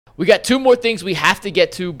We got two more things we have to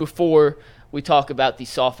get to before we talk about the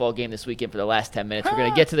softball game this weekend for the last 10 minutes. We're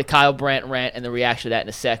going to get to the Kyle Brandt rant and the reaction to that in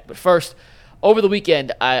a sec. But first, over the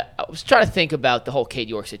weekend, I was trying to think about the whole Cade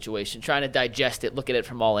York situation, trying to digest it, look at it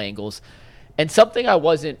from all angles. And something I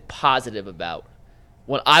wasn't positive about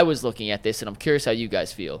when I was looking at this, and I'm curious how you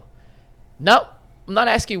guys feel. No, I'm not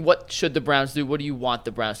asking what should the Browns do, what do you want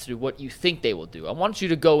the Browns to do, what you think they will do. I want you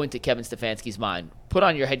to go into Kevin Stefanski's mind, put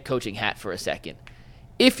on your head coaching hat for a second.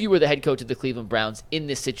 If you were the head coach of the Cleveland Browns in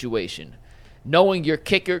this situation, knowing your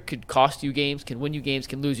kicker could cost you games, can win you games,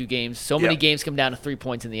 can lose you games, so many games come down to 3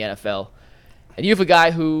 points in the NFL, and you have a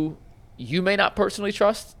guy who you may not personally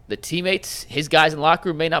trust, the teammates, his guys in the locker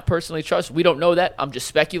room may not personally trust. We don't know that. I'm just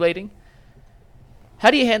speculating.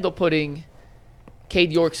 How do you handle putting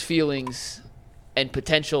Cade York's feelings and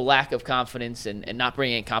potential lack of confidence and not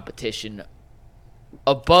bringing in competition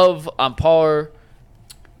above, on par,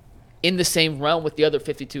 in the same realm with the other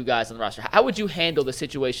 52 guys on the roster? How would you handle the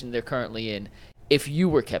situation they're currently in if you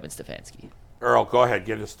were Kevin Stefanski? Earl, go ahead.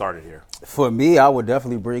 Get us started here. For me, I would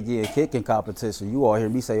definitely bring in kicking competition. You all hear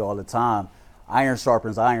me say all the time, iron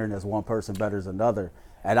sharpens iron as one person better as another.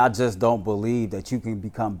 And I just don't believe that you can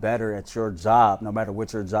become better at your job, no matter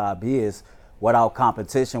what your job is, without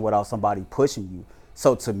competition, without somebody pushing you.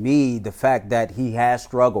 So to me, the fact that he has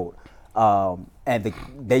struggled and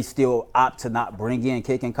they still opt to not bring in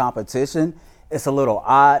kicking competition, it's a little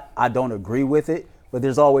odd. I don't agree with it, but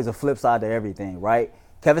there's always a flip side to everything, right?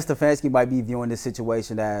 Kevin Stefanski might be viewing this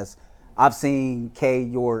situation as, I've seen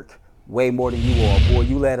Cade York way more than you all. Boy,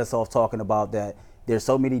 you led us off talking about that there's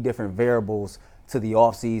so many different variables to the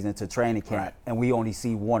offseason, to training camp, right, and we only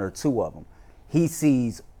see one or two of them. He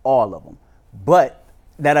sees all of them. But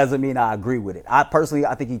that doesn't mean I agree with it. I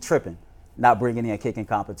think he's tripping, not bringing in kicking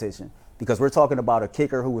competition, because we're talking about a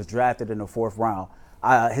kicker who was drafted in the 4th round.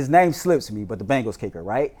 His name slips me, but the Bengals kicker,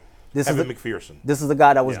 right? Evan McPherson. This is a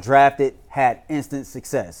guy that was drafted, had instant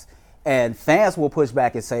success. And fans will push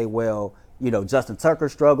back and say, well, Justin Tucker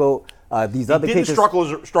struggled. These other kickers struggle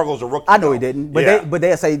as a rookie. I know he didn't, but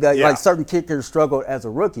they say that like certain kickers struggled as a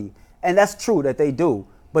rookie, and that's true that they do.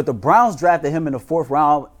 But the Browns drafted him in the 4th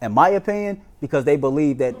round, in my opinion, because they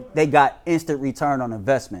believe that they got instant return on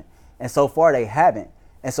investment, and so far they haven't.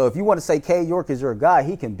 And so if you want to say Cade York is your guy,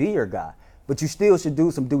 he can be your guy, but you still should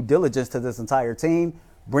do some due diligence to this entire team,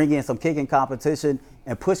 bring in some kicking competition,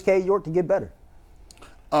 and push Cade York to get better.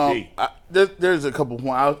 There's a couple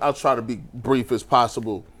points. I'll try to be brief as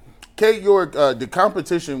possible. Cade York, the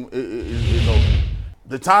competition is over.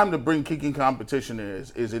 The time to bring kicking competition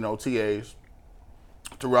is in OTAs,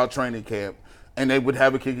 throughout training camp, and they would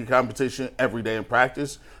have a kicking competition every day in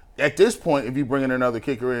practice. At this point, if you bring in another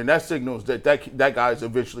kicker in, that signals that guy is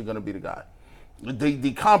eventually going to be the guy.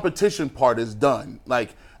 The competition part is done.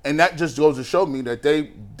 And that just goes to show me that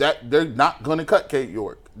they're not going to cut Cade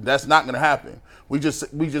York. That's not going to happen. We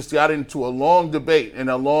just got into a long debate and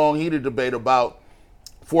a long heated debate about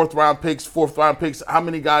fourth round picks. How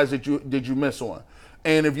many guys did you miss on?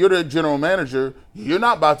 And if you're the general manager, you're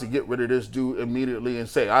not about to get rid of this dude immediately and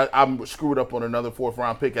say, I'm screwed up on another 4th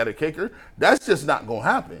round pick at a kicker. That's just not going to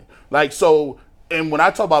happen. And when I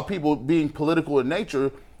talk about people being political in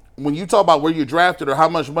nature, when you talk about where you're drafted or how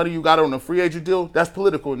much money you got on a free agent deal, that's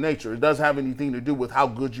political in nature. It doesn't have anything to do with how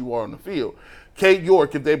good you are on the field. Cade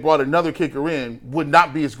York, if they brought another kicker in, would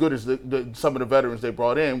not be as good as some of the veterans they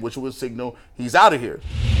brought in, which would signal he's out of here.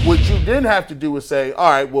 What you then have to do is say, all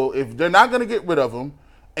right, well, if they're not going to get rid of him,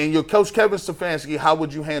 and you're Coach Kevin Stefanski, how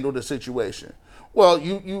would you handle the situation? Well,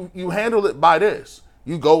 you handle it by this.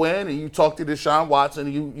 You go in and you talk to Deshaun Watson,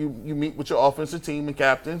 and you meet with your offensive team and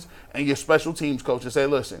captains and your special teams coach and say,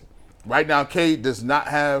 listen, right now Cade does not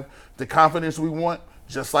have the confidence we want,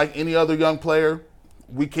 just like any other young player.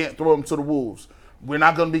 We can't throw him to the wolves. We're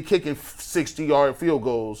not going to be kicking 60-yard field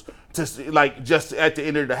goals just at the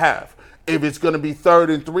end of the half. If it's going to be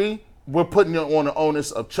 3rd and 3, we're putting it on the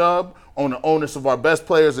onus of Chubb, on the onus of our best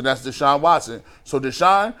players, and that's Deshaun Watson. So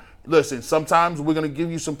Deshaun, listen, sometimes we're going to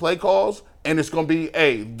give you some play calls, and it's going to be,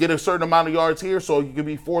 hey, get a certain amount of yards here so you can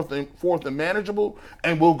be fourth and manageable,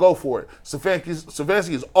 and we'll go for it.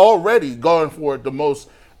 Stefanski is already going for it the most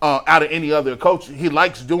out of any other coach. He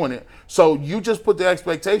likes doing it. So you just put the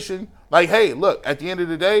expectation, hey, look, at the end of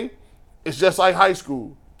the day, it's just like high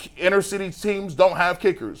school. Inner city teams don't have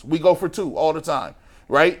kickers. We go for 2 all the time,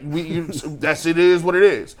 right? It is what it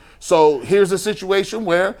is. So here's a situation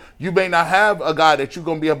where you may not have a guy that you're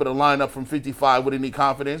going to be able to line up from 55 with any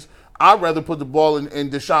confidence. I'd rather put the ball in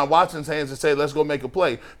Deshaun Watson's hands and say, let's go make a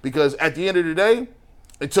play. Because at the end of the day,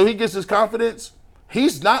 until he gets his confidence,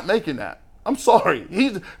 he's not making that. I'm sorry.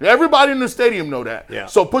 Everybody in the stadium know that. Yeah.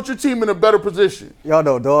 So put your team in a better position. Y'all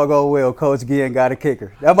know doggone well Coach Ginn got a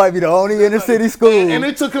kicker. That might be the only inner city school. And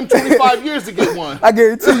it took him 25 years to get one. I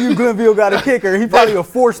guarantee you Glenville got a kicker. He probably a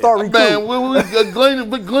 4-star recruit. Man,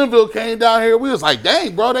 when Glenville came down here, we was like,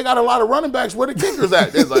 dang, bro, they got a lot of running backs. Where the kickers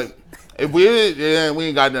at? It's like, if we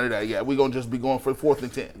ain't got none of that yet. We're going to just be going for 4th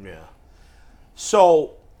and 10. Yeah.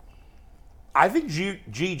 So, I think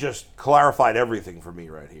G just clarified everything for me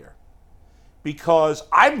right here. Because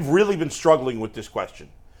I've really been struggling with this question.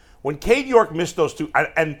 When Cade York missed those two,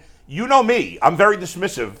 and you know me, I'm very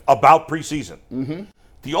dismissive about preseason. Mm-hmm.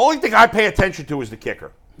 The only thing I pay attention to is the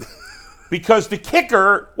kicker. Because the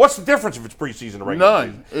kicker, what's the difference if it's preseason or regular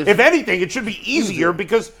None. season? If anything, it should be easier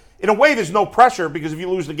because, in a way, there's no pressure because if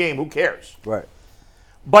you lose the game, who cares? Right.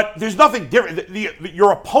 But there's nothing different.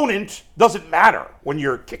 Your opponent doesn't matter when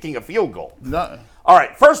you're kicking a field goal. No. All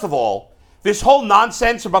right, first of all, this whole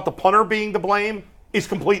nonsense about the punter being to blame is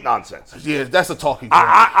complete nonsense. Yeah, that's a talking point.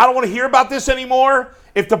 I don't want to hear about this anymore.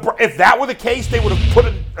 If that were the case, they would have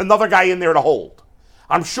put another guy in there to hold.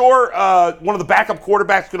 I'm sure one of the backup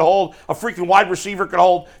quarterbacks could hold, a freaking wide receiver could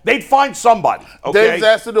hold. They'd find somebody. Okay? Dave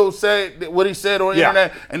Zastudil said what he said on the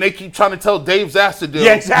internet, and they keep trying to tell Dave Zastudil.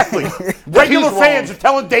 Yeah, exactly. Regular fans are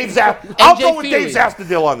telling Dave Zastudil. I'll go with Dave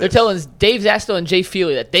Zastudil on this. They're telling Dave Zastudil and Jay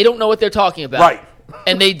Feely that they don't know what they're talking about. Right.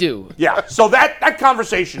 And they do. Yeah, so that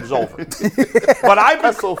conversation is over. But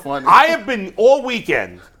That's so funny. I have been all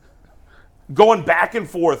weekend going back and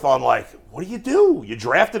forth on like, what do? You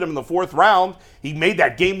drafted him in the 4th round. He made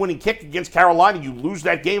that game-winning kick against Carolina. You lose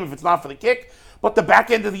that game if it's not for the kick. But the back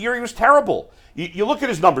end of the year, he was terrible. You look at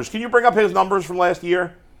his numbers. Can you bring up his numbers from last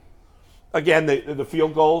year? Again, the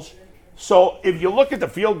field goals. So if you look at the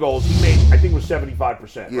field goals, he made, I think it was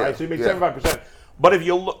 75%, right? So he made 75%. But if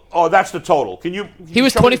you look, that's the total. Can you He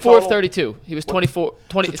was show me the 24 of total? 32. He was 24,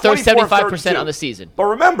 20, So 75% on the season. But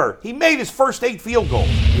remember, he made his first 8 field goals.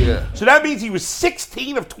 Yeah. So that means he was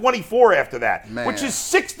 16 of 24 after that, Man. which is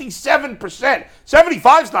 67%.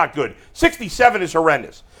 75 is not good. 67 is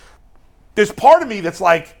horrendous. There's part of me that's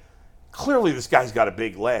like, clearly this guy's got a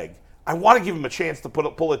big leg. I want to give him a chance to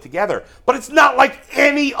pull it together. But it's not like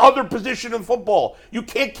any other position in football. You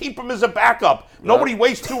can't keep him as a backup. Nobody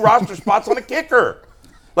wastes 2 roster spots on a kicker.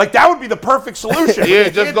 Like, that would be the perfect solution. Yeah,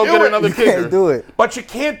 You just can't go do get it. another You kicker. can't do it. But you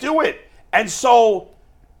can't do it. And so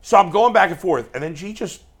I'm going back and forth. And then G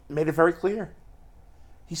just made it very clear.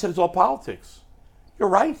 He said it's all politics. You're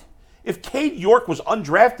right. If Cade York was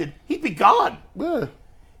undrafted, he'd be gone. Yeah.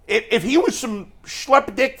 If he was some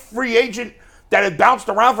schlep-dick free agent that had bounced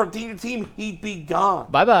around from team to team, he'd be gone.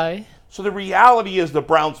 Bye-bye. So the reality is the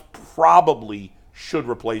Browns probably should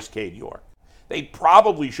replace Cade York. They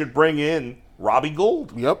probably should bring in Robbie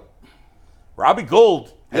Gould. Yep. Robbie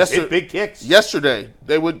Gould has hit big kicks. Yesterday.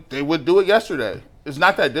 They would do it yesterday. It's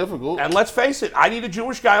not that difficult. And let's face it, I need a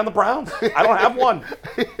Jewish guy on the Browns. I don't have one.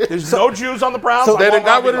 There's no Jews on the Browns. So I they want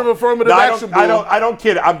got Robbie rid of Gould. affirmative action. I don't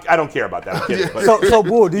kid. I don't care about that. I'm kidding. But So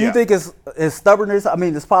Bull, do you Yeah. think it's stubbornness? I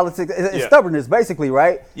mean, it's politics. It's Yeah. stubbornness, basically,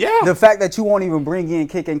 right? Yeah. The fact that you won't even bring in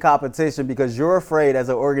kicking competition because you're afraid as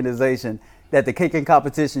an organization that the kicking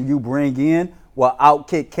competition you bring in will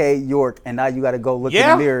outkick Cade York, and now you got to go look in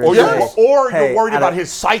the mirror. Or, and say, you're "Hey, worried I about don't-" his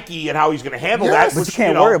psyche and how he's going to handle Yes. that. But you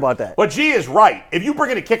can't worry about that. But G is right. If you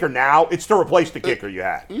bring in a kicker now, it's to replace the kicker you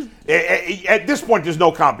had. At this point, there's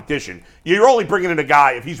no competition. You're only bringing in a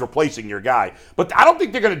guy if he's replacing your guy. But I don't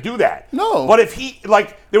think they're going to do that. No. But if he,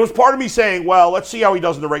 there was part of me saying, well, let's see how he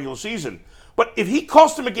does in the regular season. But if he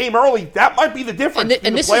cost him a game early, that might be the difference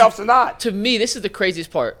between the playoffs and not. To me, this is the craziest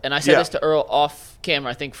part. And I said this to Earl off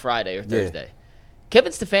camera, I think Friday or Thursday.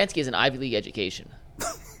 Kevin Stefanski has an Ivy League education.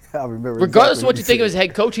 I remember. Regardless exactly of what you think said. of his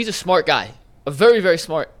head coach, he's a smart guy. A very, very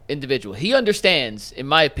smart individual. He understands, in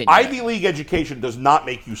my opinion. Ivy League education does not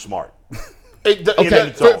make you smart.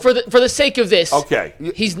 Okay, for the sake of this, Okay.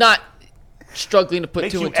 he's not struggling to put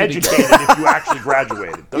Makes 2 you and 2 together. educated if you actually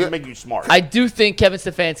graduated. Doesn't make you smart. I do think Kevin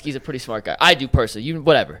Stefanski is a pretty smart guy. I do personally.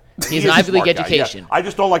 Whatever. He He's is an a Ivy League smart guy, education. yes. I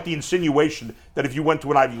just don't like the insinuation that if you went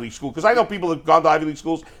to an Ivy League school, because I know people that have gone to Ivy League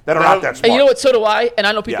schools that are not that smart. And you know what? So do I. And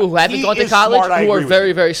I know people Yeah. who haven't He gone to is college smart, I who are agree with very,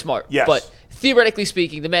 you. very smart. Yes. But theoretically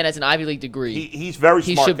speaking, the man has an Ivy League degree. He's very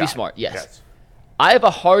He smart. should be guy. smart, yes. I have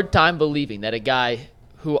a hard time believing that a guy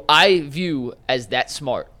who I view as that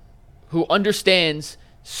smart, who understands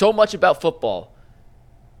so much about football,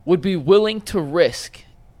 would be willing to risk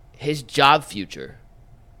his job future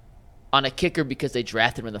on a kicker because they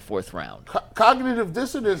drafted him in the 4th round. Cognitive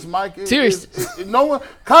dissonance, Mike. Serious.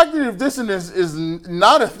 Cognitive dissonance is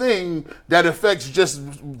not a thing that affects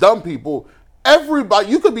just dumb people. Everybody,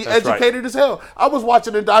 you could be That's educated as hell. I was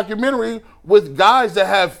watching a documentary with guys that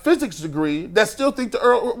have physics degree that still think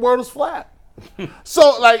the world is flat.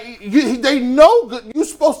 So, like, they know, you're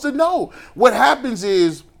supposed to know. What happens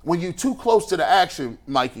is when you're too close to the action,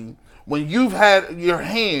 Mikey, when you've had your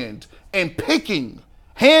hand in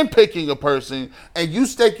hand-picking a person, and you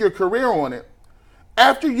stake your career on it,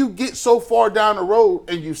 after you get so far down the road,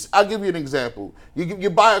 and I'll give you an example. You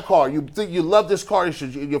buy a car, you think you love this car, it's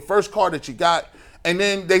your first car that you got, and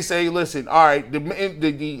then they say, listen, all right,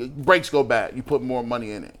 the brakes go bad, you put more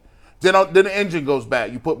money in it. Then the engine goes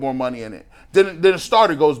bad, you put more money in it. Then the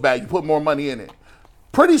starter goes bad, you put more money in it.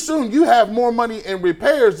 Pretty soon you have more money in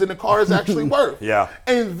repairs than the car is actually worth. Yeah.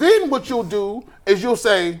 And then what you'll do is you'll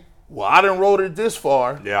say, well, I done rode it this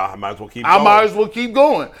far. Yeah, I might as well keep going. I might as well keep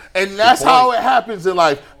going. And that's how it happens in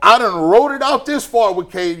life. I done rode it out this far with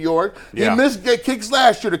Cade York. He missed kicks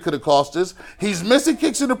last year that could have cost us. He's missing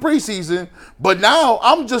kicks in the preseason. But now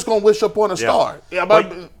I'm just going to wish up on a star. Yeah,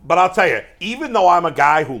 but I'll tell you, even though I'm a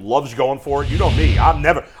guy who loves going for it, you know me.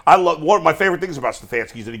 I love one of my favorite things about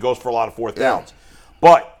Stefanski is that he goes for a lot of fourth downs.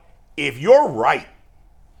 But if you're right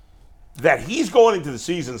that he's going into the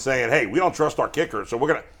season saying, hey, we don't trust our kicker, so we're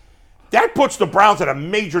going to – that puts the Browns at a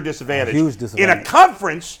major disadvantage, huge disadvantage in a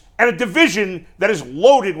conference and a division that is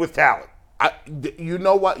loaded with talent. You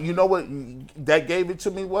know what that gave it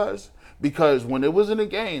to me was? Because when it was in the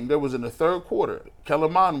game, there was in the third quarter,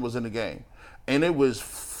 Kellerman was in the game, and it was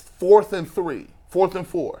 4th and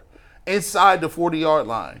 4, inside the 40-yard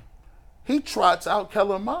line. He trots out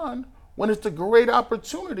Kellerman when it's a great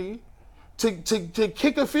opportunity to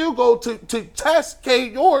kick a field goal to test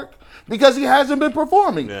Cade York because he hasn't been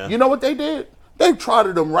performing. Yeah. You know what they did? They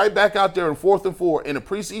trotted him right back out there in 4th and 4 in a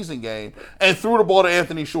preseason game and threw the ball to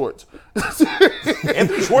Anthony Schwartz.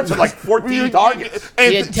 Anthony Schwartz had like 14 targets.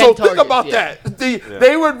 And so think about that.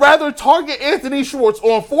 They would rather target Anthony Schwartz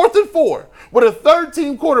on 4th and 4 with a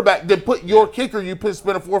third-team quarterback than put your kicker you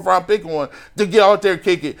spend a 4th-round pick on to get out there and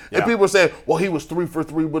kick it. And people say, well, he was 3 for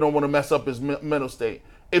 3. We don't want to mess up his mental state.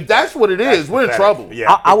 If that's what it is, we're in trouble. Yeah,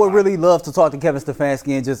 I would really love to talk to Kevin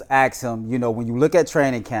Stefanski and just ask him, when you look at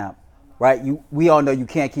training camp, right, we all know you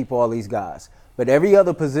can't keep all these guys. But every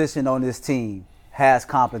other position on this team has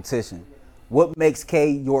competition. What makes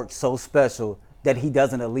Cade York so special that he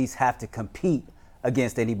doesn't at least have to compete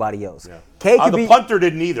against anybody else? Yeah. The punter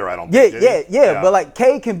didn't either, I don't think. Yeah. But, like,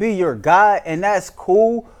 Cade can be your guy, and that's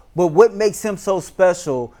cool. But what makes him so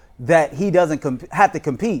special that he doesn't have to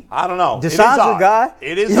compete? I don't know. Deshaun's your guy.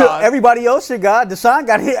 It is odd. Everybody else your guy. Deshaun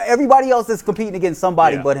got hit. Everybody else is competing against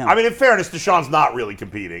somebody but him. I mean, in fairness, Deshaun's not really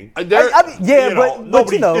competing. But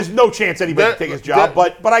there's no chance anybody can take his job.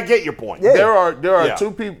 But I get your point. Yeah. There are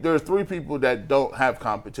 2 people. There's 3 people that don't have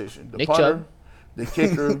competition: the punter, the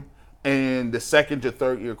kicker, and the 2nd to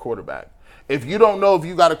 3rd year quarterback. If you don't know if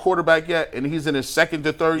you got a quarterback yet and he's in his 2nd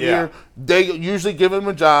to 3rd year, they usually give him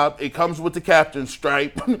a job. It comes with the captain's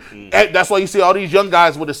stripe. That's why you see all these young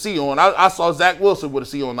guys with a C on. I saw Zach Wilson with a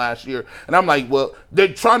C on last year. And I'm like, well,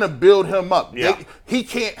 they're trying to build him up. Yeah. He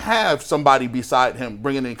can't have somebody beside him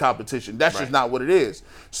bringing in competition. That's just not what it is.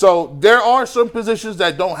 So there are some positions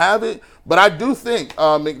that don't have it. But I do think,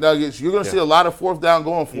 McNuggets, you're going to see a lot of 4th down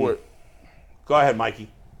going for it. Go ahead,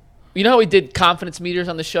 Mikey. You know how we did confidence meters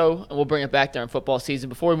on the show, and we'll bring it back during football season.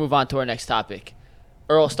 Before we move on to our next topic,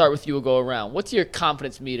 Earl, I'll start with you. We'll go around. What's your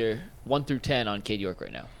confidence meter, 1 through 10, on Cade York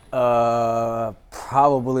right now?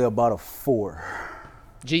 Probably about a 4.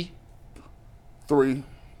 G? 3.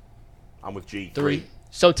 I'm with G. 3.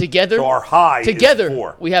 So together, our high is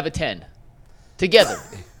 4. We have a 10. Together,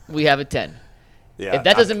 we have a 10. Yeah, if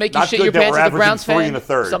that doesn't make you shit your pants as a Browns fan, 3 and a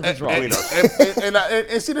third. Something's wrong. And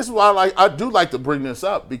see, this is why I do like to bring this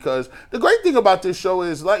up, because the great thing about this show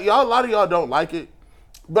is, like, a lot of y'all don't like it,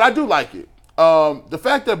 but I do like it. The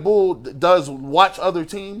fact that Bull does watch other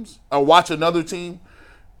teams or watch another team,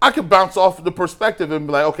 I could bounce off the perspective and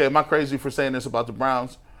be like, okay, am I crazy for saying this about the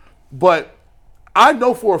Browns? But I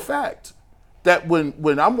know for a fact that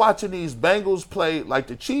when I'm watching these Bengals play like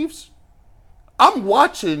the Chiefs, I'm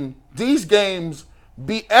watching these games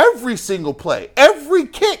be every single play. Every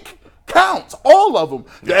kick counts. All of them.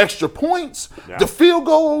 The extra points, the field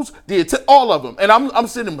goals, all of them. And I'm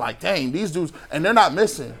sitting like, dang, these dudes, and they're not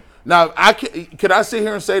missing. Now, can I sit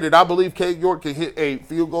here and say that I believe Cade York can hit a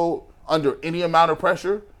field goal under any amount of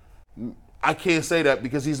pressure? I can't say that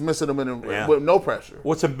because he's missing them with no pressure.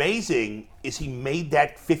 What's amazing is he made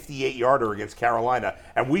that 58-yarder against Carolina,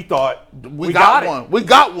 and we thought we got one. We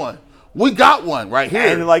got one. We got one right here.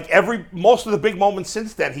 And like most of the big moments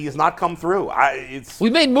since then, he has not come through. We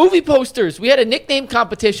made movie posters. We had a nickname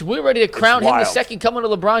competition. We were ready to crown him the second coming to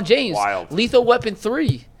LeBron James. Wild. Lethal Weapon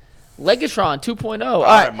 3. Legatron 2.0. All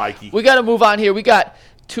right, Mikey. We got to move on here. We got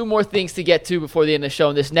 2 more things to get to before the end of the show,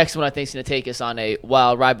 and this next one I think is going to take us on a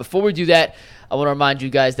wild ride. Before we do that, I want to remind you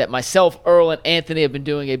guys that myself, Earl, and Anthony have been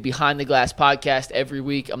doing a Behind the Glass podcast every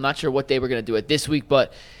week. I'm not sure what day we're going to do it this week,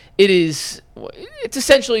 but it's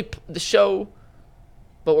essentially the show,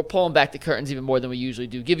 but we're pulling back the curtains even more than we usually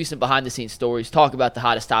do. Give you some behind-the-scenes stories, talk about the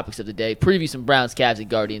hottest topics of the day, preview some Browns, Cavs, and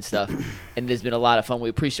Guardian stuff, and it has been a lot of fun. We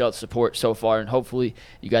appreciate all the support so far, and hopefully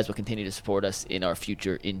you guys will continue to support us in our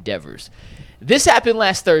future endeavors. This happened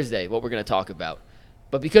last Thursday, what we're going to talk about.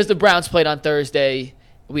 But because the Browns played on Thursday,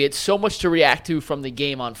 we had so much to react to from the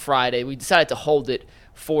game on Friday, we decided to hold it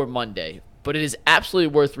for Monday. But it is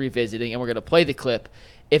absolutely worth revisiting, and we're going to play the clip.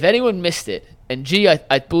 If anyone missed it, and G,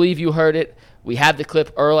 I believe you heard it, we have the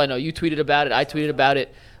clip. Earl, I know you tweeted about it. I tweeted about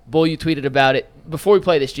it. Bull, you tweeted about it. Before we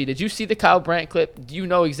play this, G, did you see the Kyle Brandt clip? Do you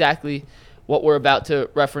know exactly what we're about to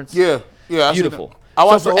reference? Yeah. Beautiful. I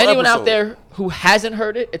watched So for the whole anyone out episode. there who hasn't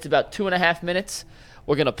heard it, it's about 2.5 minutes.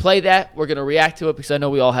 We're going to play that. We're going to react to it because I know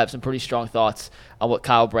we all have some pretty strong thoughts on what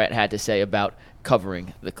Kyle Brandt had to say about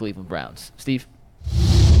covering the Cleveland Browns. Steve?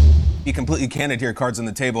 Be completely candid here, cards on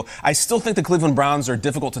the table. I still think the Cleveland Browns are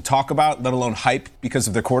difficult to talk about, let alone hype, because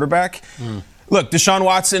of their quarterback. Look, Deshaun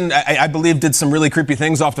Watson, I believe, did some really creepy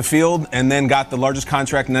things off the field and then got the largest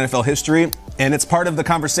contract in NFL history, and it's part of the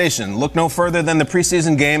conversation. Look no further than the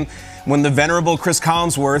preseason game when the venerable Chris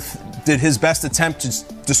Collinsworth did his best attempt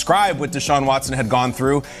to describe what Deshaun Watson had gone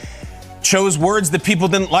through, chose words that people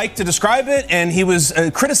didn't like to describe it, and he was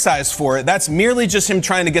criticized for it. That's merely just him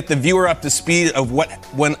trying to get the viewer up to speed of what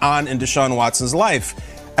went on in Deshaun Watson's life.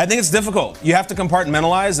 I think it's difficult. You have to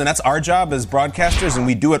compartmentalize, and that's our job as broadcasters, and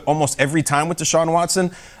we do it almost every time with Deshaun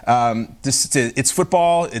Watson. It's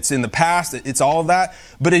football, it's in the past, it's all of that.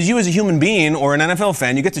 But as you as a human being or an NFL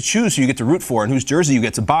fan, you get to choose who you get to root for and whose jersey you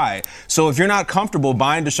get to buy. So if you're not comfortable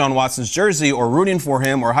buying Deshaun Watson's jersey or rooting for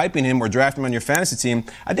him or hyping him or drafting him on your fantasy team,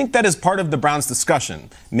 I think that is part of the Browns discussion.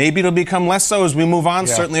 Maybe it'll become less so as we move on,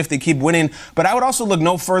 certainly if they keep winning. But I would also look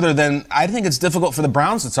no further than I think it's difficult for the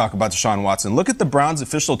Browns to talk about Deshaun Watson. Look at the Browns'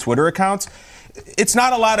 official Twitter account. It's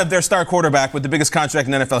not a lot of their star quarterback with the biggest contract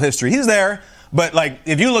in NFL history. He's there. But, like,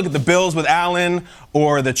 if you look at the Bills with Allen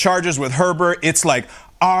or the Chargers with Herbert, it's like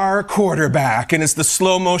our quarterback, and it's the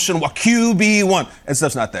slow motion QB1. And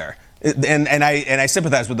stuff's not there. And I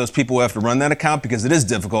sympathize with those people who have to run that account because it is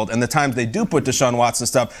difficult. And the times they do put Deshaun Watson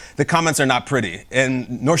stuff, the comments are not pretty,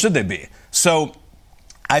 and nor should they be. So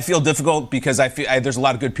I feel difficult because I feel there's a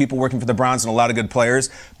lot of good people working for the Browns and a lot of good players,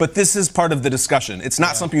 but this is part of the discussion. It's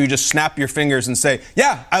not something you just snap your fingers and say,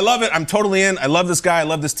 yeah, I love it, I'm totally in, I love this guy, I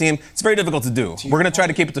love this team. It's very difficult to do. We're going to try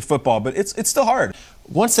to keep it to football, but it's still hard.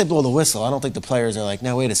 Once they blow the whistle, I don't think the players are like,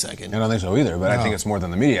 no, wait a second. I don't think so either, but I think it's more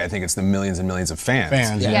than the media. I think it's the millions and millions of fans.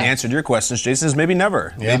 Yeah. And the answer to your questions, Jason, is maybe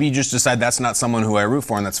never. Yeah. Maybe you just decide that's not someone who I root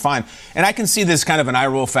for, and that's fine. And I can see this kind of an eye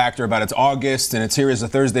roll factor about it's August and it's here as a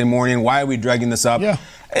Thursday morning. Why are we dragging this up? Yeah.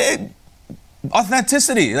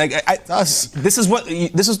 Authenticity. This is what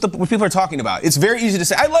people are talking about. It's very easy to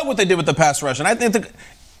say, I love what they did with the pass rush, and I think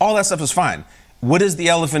all that stuff is fine. What is the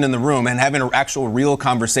elephant in the room? And having an actual real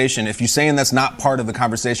conversation, if you're saying that's not part of the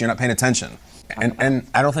conversation, you're not paying attention. And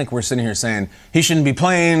I don't think we're sitting here saying he shouldn't be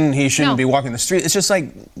playing, he shouldn't be walking the street. It's just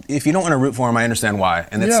like, if you don't want to root for him, I understand why.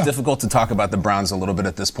 And it's difficult to talk about the Browns a little bit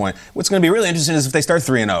at this point. What's going to be really interesting is if they start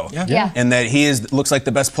 3-0. Yeah. And that looks like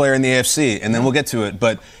the best player in the AFC. And then we'll get to it.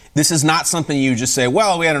 But this is not something you just say,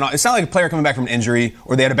 well, it's not like a player coming back from an injury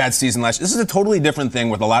or they had a bad season last year. This is a totally different thing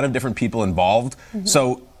with a lot of different people involved. Mm-hmm.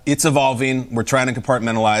 So it's evolving. We're trying to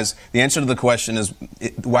compartmentalize. The answer to the question is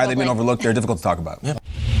why they've been overlooked. They're difficult to talk about. Yeah.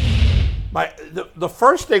 The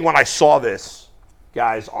first thing when I saw this,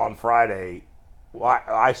 guys, on Friday,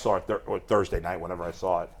 I saw it or Thursday night, whenever I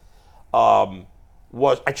saw it,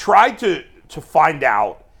 was I tried to find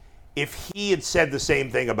out if he had said the same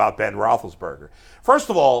thing about Ben Roethlisberger. First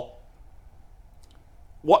of all,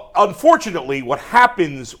 unfortunately, what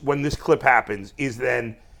happens when this clip happens is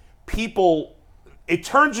then it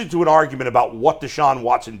turns into an argument about what Deshaun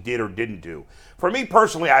Watson did or didn't do. For me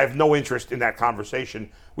personally, I have no interest in that conversation.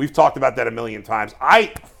 We've talked about that a million times.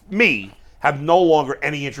 I have no longer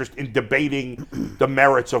any interest in debating the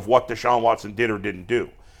merits of what Deshaun Watson did or didn't do.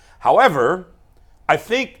 However, I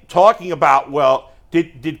think talking about,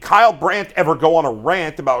 did Kyle Brandt ever go on a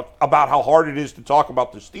rant about how hard it is to talk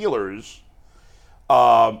about the Steelers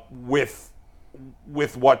with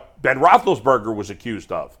what Ben Roethlisberger was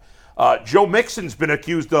accused of? Joe Mixon's been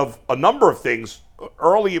accused of a number of things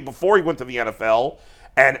early before he went to the NFL,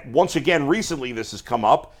 and once again recently this has come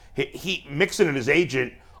up. Mixon and his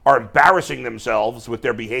agent are embarrassing themselves with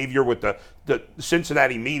their behavior with the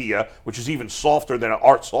Cincinnati media, which is even softer than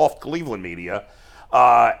our soft Cleveland media.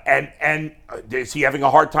 And is he having a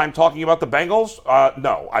hard time talking about the Bengals?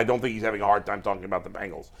 No, I don't think he's having a hard time talking about the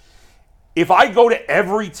Bengals. If I go to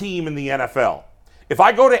every team in the NFL, if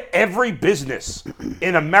I go to every business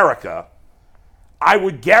in America, I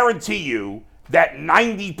would guarantee you that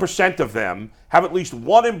 90% of them have at least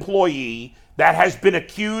one employee that has been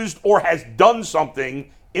accused or has done something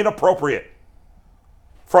inappropriate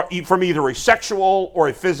from either a sexual or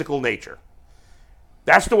a physical nature.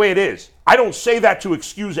 That's the way it is. I don't say that to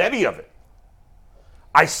excuse any of it.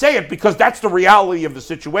 I say it because that's the reality of the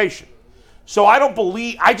situation. So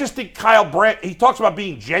I just think Kyle Brandt, he talks about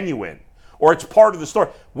being genuine or it's part of the story.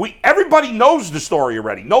 Everybody knows the story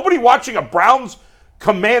already. Nobody watching a Browns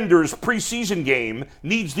Commanders preseason game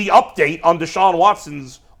needs the update on Deshaun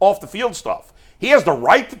Watson's off the field stuff. He has the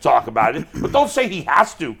right to talk about it, but don't say he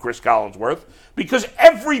has to, Chris Collinsworth, because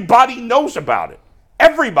everybody knows about it.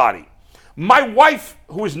 Everybody. My wife,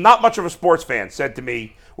 who is not much of a sports fan, said to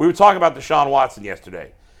me, we were talking about Deshaun Watson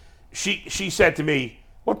yesterday. She said to me,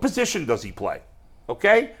 what position does he play?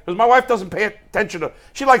 Okay? Because my wife doesn't pay attention to,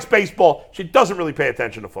 she likes baseball. She doesn't really pay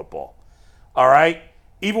attention to football. All right?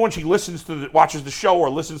 Even when she watches the show or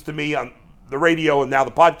listens to me on the radio and now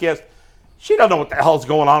the podcast, she doesn't know what the hell is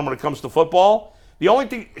going on when it comes to football. The only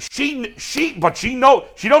thing she don't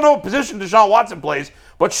know what position Deshaun Watson plays,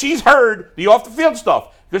 but she's heard the off the field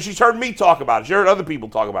stuff because she's heard me talk about it. She heard other people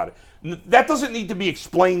talk about it. That doesn't need to be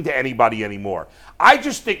explained to anybody anymore. I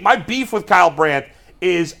just think my beef with Kyle Brandt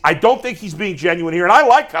is I don't think he's being genuine here, and I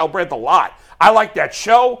like Kyle Brandt a lot. I like that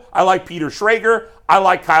show. I like Peter Schrager. I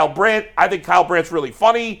like Kyle Brandt. I think Kyle Brandt's really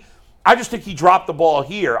funny. I just think he dropped the ball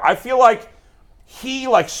here. I feel like he,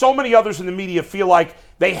 like so many others in the media, feel like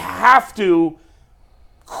they have to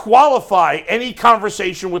qualify any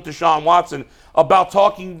conversation with Deshaun Watson about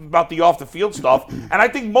talking about the off-the-field stuff. And I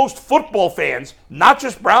think most football fans, not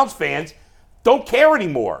just Browns fans, don't care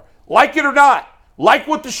anymore. Like it or not. Like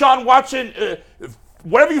what Deshaun Watson,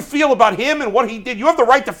 whatever you feel about him and what he did, you have the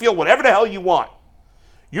right to feel whatever the hell you want.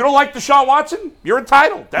 You don't like Deshaun Watson? You're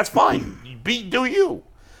entitled. That's fine. Do you.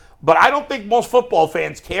 But I don't think most football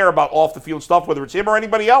fans care about off-the-field stuff, whether it's him or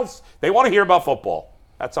anybody else. They want to hear about football.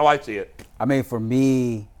 That's how I see it. I mean, for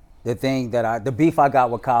me, the beef I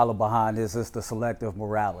got with Kyler behind this is the selective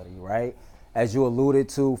morality, right? As you alluded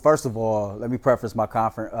to, first of all, let me preface my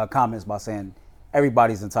comments by saying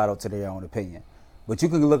everybody's entitled to their own opinion. But you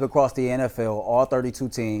can look across the NFL, all 32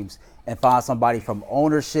 teams, and find somebody from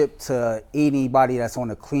ownership to anybody that's on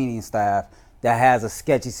the cleaning staff that has a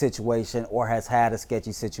sketchy situation or has had a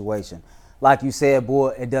sketchy situation. Like you said, boy,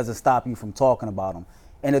 it doesn't stop you from talking about them.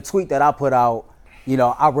 In a tweet that I put out,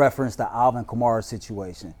 I referenced the Alvin Kamara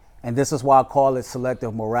situation. And this is why I call it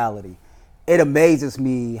selective morality. It amazes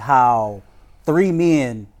me how 3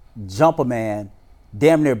 men jump a man,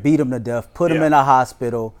 damn near beat him to death, put him in a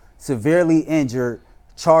hospital, severely injured,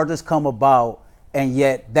 charges come about, and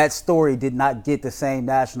yet that story did not get the same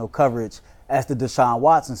national coverage as the Deshaun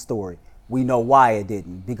Watson story. We know why it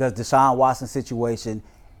didn't, because Deshaun Watson's situation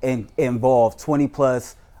involved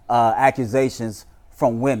 20-plus accusations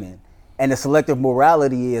from women. And the selective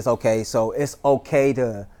morality is, okay, so it's okay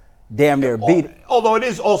to damn near beat. Although it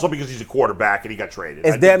is also because he's a quarterback and he got traded.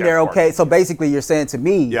 It's damn near okay. So basically you're saying to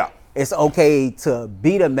me, yeah, it's okay to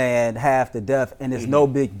beat a man half to death and it's no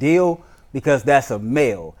big deal because that's a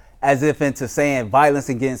male. As if into saying violence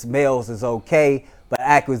against males is okay, but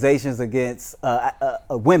accusations against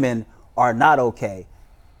women are not okay.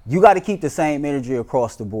 You got to keep the same energy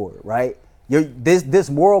across the board, right? This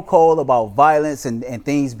moral code about violence and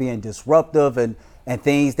things being disruptive and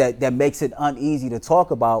things that makes it uneasy to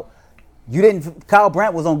talk about. Kyle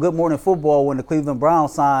Brandt was on Good Morning Football when the Cleveland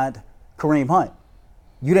Browns signed Kareem Hunt.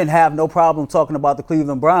 You didn't have no problem talking about the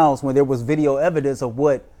Cleveland Browns when there was video evidence of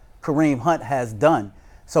what Kareem Hunt has done.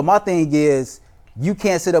 So my thing is, you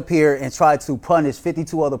can't sit up here and try to punish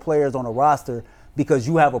 52 other players on a roster because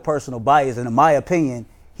you have a personal bias. And in my opinion,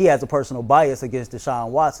 he has a personal bias against Deshaun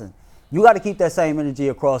Watson. You got to keep that same energy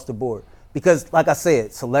across the board because, like I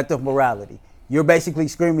said, selective morality. You're basically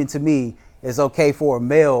screaming to me it's okay for a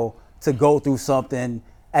male to go through something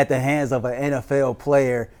at the hands of an NFL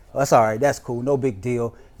player. That's all right. That's cool. No big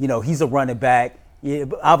deal. He's a running back. Yeah,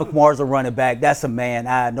 Alvin Kamara's a running back. That's a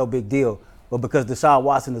man. No big deal. But because Deshaun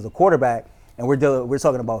Watson is a quarterback and we're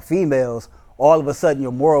talking about females, all of a sudden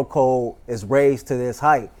your moral code is raised to this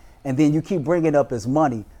height. And then you keep bringing up his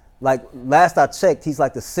money. Like last I checked, he's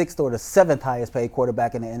like the 6th or the 7th highest paid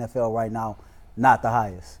quarterback in the NFL right now, not the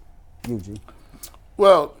highest. UG.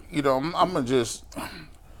 Well, I'm going to just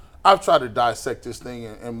I've tried to dissect this thing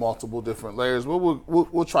in multiple different layers, but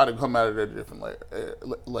we'll try to come at it at a different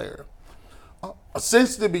layer.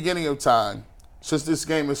 Since the beginning of time, since this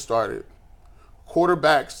game has started,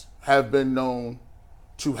 quarterbacks have been known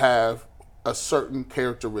to have a certain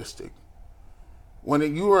characteristic.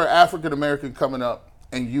 When you are African American coming up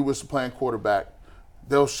and you was playing quarterback,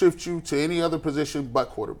 they'll shift you to any other position but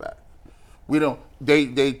quarterback. We don't.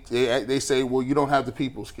 They say, well, you don't have the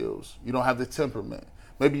people skills. You don't have the temperament.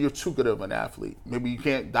 Maybe you're too good of an athlete. Maybe you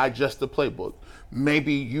can't digest the playbook.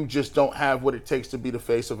 Maybe you just don't have what it takes to be the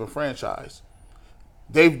face of a franchise.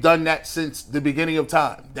 They've done that since the beginning of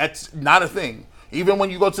time. That's not a thing. Even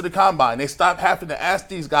when you go to the combine, they stopped having to ask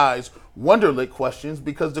these guys Wonderlic questions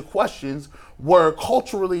because the questions were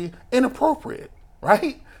culturally inappropriate,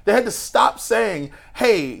 right? They had to stop saying,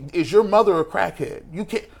 hey, is your mother a crackhead? You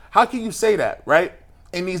can't. How can you say that, right,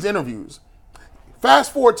 in these interviews?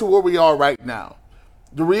 Fast forward to where we are right now.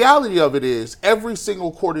 The reality of it is every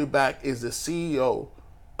single quarterback is the CEO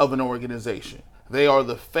of an organization. They are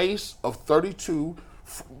the face of 32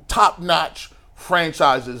 top-notch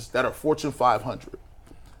franchises that are Fortune 500.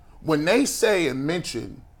 When they say and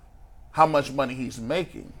mention how much money he's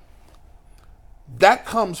making, that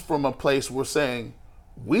comes from a place we're saying,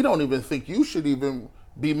 we don't even think you should even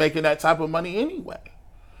be making that type of money anyway.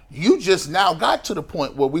 You just now got to the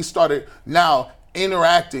point where we started now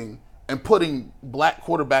interacting and putting black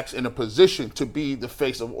quarterbacks in a position to be the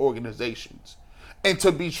face of organizations. And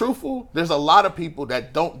to be truthful, there's a lot of people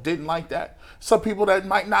that didn't like that. Some people that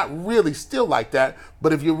might not really still like that,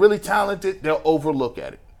 but if you're really talented, they'll overlook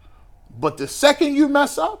at it. But the second you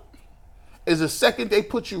mess up is the second they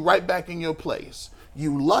put you right back in your place.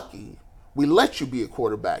 You lucky we let you be a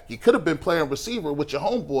quarterback. You could have been playing receiver with your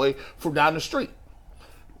homeboy from down the street.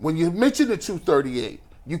 When you mention the 238,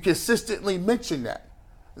 you consistently mention that.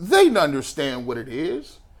 They understand what it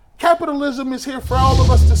is. Capitalism is here for all of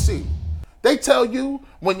us to see. They tell you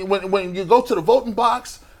when you go to the voting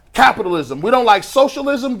box, capitalism. We don't like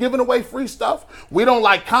socialism, giving away free stuff. We don't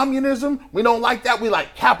like communism. We don't like that. We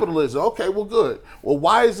like capitalism. Okay, well, good. Well,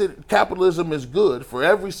 why is it capitalism is good for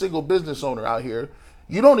every single business owner out here?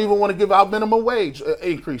 You don't even want to give out minimum wage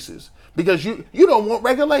increases because you don't want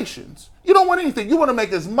regulations. You don't want anything. You want to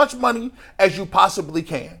make as much money as you possibly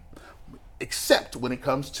can, except when it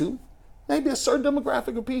comes to maybe a certain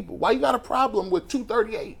demographic of people. Why you got a problem with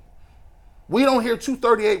 238? We don't hear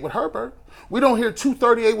 238 with Herbert. We don't hear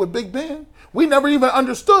 238 with Big Ben. We never even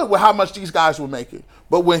understood how much these guys were making.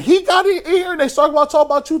 But when he got in here and they started talking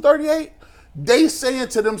about 238, they saying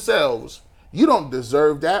to themselves, you don't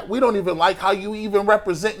deserve that. We don't even like how you even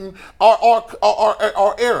representing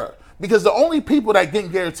our era. Because the only people that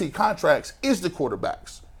get guaranteed contracts is the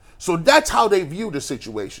quarterbacks. So that's how they view the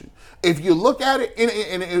situation. If you look at it,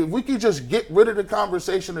 and if we could just get rid of the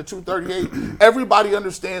conversation of 238, everybody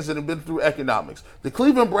understands and have been through economics. The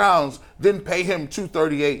Cleveland Browns didn't pay him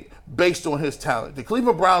 238 based on his talent. The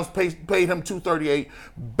Cleveland Browns paid him 238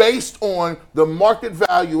 based on the market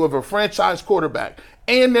value of a franchise quarterback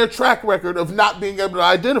and their track record of not being able to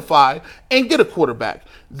identify and get a quarterback.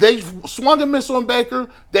 They swung and missed on Baker.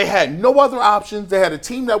 They had no other options. They had a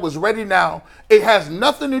team that was ready now. It has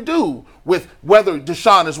nothing to do with whether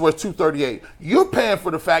Deshaun is worth 238. You're paying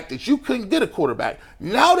for the fact that you couldn't get a quarterback.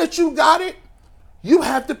 Now that you got it, you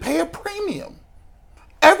have to pay a premium.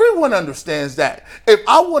 Everyone understands that. If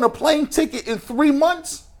I want a plane ticket in 3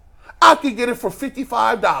 months, I could get it for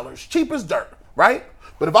 $55, cheap as dirt, right?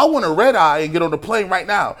 But if I want a red eye and get on the plane right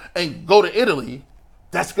now and go to Italy,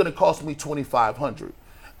 that's going to cost me $2,500.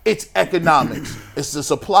 It's economics. It's the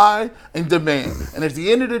supply and demand. And at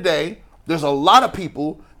the end of the day, there's a lot of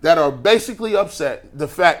people that are basically upset the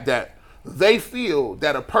fact that they feel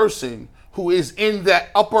that a person who is in that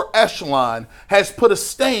upper echelon has put a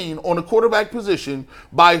stain on the quarterback position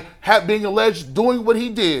by being alleged doing what he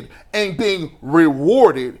did and being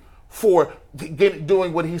rewarded for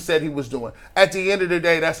doing what he said he was doing. At the end of the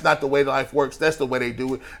day, that's not the way life works. That's the way they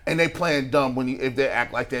do it. And they playing dumb if they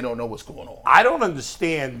act like they don't know what's going on. I don't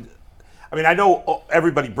understand. I mean, I know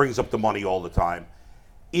everybody brings up the money all the time.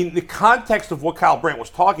 In the context of what Kyle Brandt was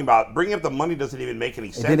talking about, bringing up the money doesn't even make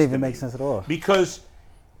any sense. It didn't even make sense at all. Because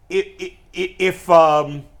if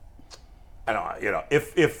Jimmy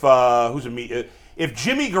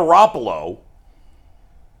Garoppolo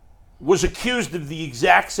was accused of the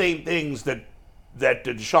exact same things that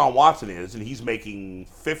Deshaun Watson is, and he's making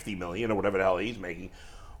 $50 million or whatever the hell he's making,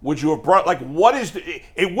 would you have brought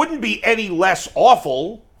it wouldn't be any less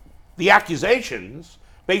awful, the accusations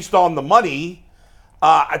based on the money.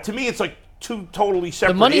 To me, it's like two totally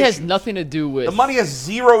separate. The money issues. has nothing to do with. The money has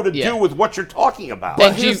zero to do with what you're talking about.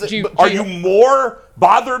 Then are you more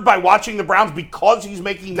bothered by watching the Browns because he's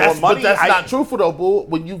making more money? But that's not truthful though, Bull.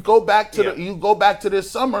 When you go back to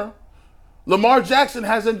this summer, Lamar Jackson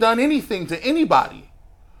hasn't done anything to anybody.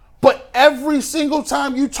 But every single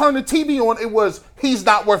time you turn the TV on, it was, he's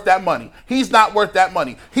not worth that money. He's not worth that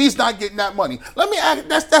money. He's not getting that money. Let me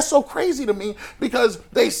ask, that's so crazy to me because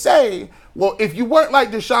they say, well, if you weren't like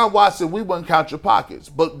Deshaun Watson, we wouldn't count your pockets.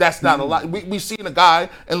 But that's not a lot. We seen a guy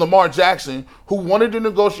in Lamar Jackson who wanted to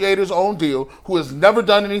negotiate his own deal, who has never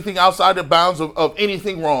done anything outside the bounds of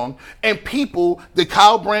anything wrong. And people, the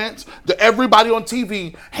Kyle Brandts, everybody on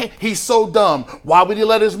TV, hey, he's so dumb. Why would he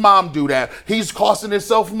let his mom do that? He's costing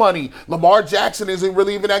himself money. Lamar Jackson isn't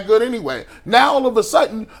really even that good anyway. Now, all of a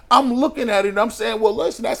sudden, I'm looking at it and I'm saying, well,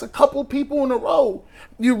 listen, that's a couple people in a row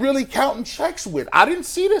you're really counting checks with. I didn't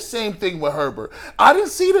see the same thing with Herbert. I didn't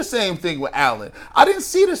see the same thing with Allen. I didn't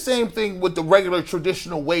see the same thing with the regular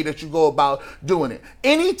traditional way that you go about doing it.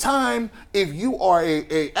 Anytime if you are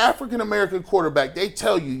a African-American quarterback, they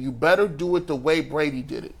tell you better do it the way Brady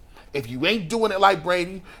did it. If you ain't doing it like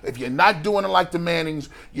Brady, if you're not doing it like the Mannings,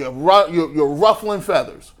 you're ruffling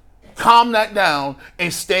feathers. Calm that down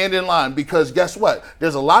and stand in line because guess what?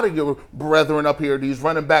 There's a lot of your brethren up here, these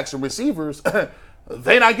running backs and receivers,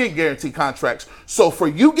 they not getting guaranteed contracts. So for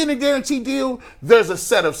you getting a guaranteed deal, there's a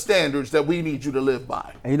set of standards that we need you to live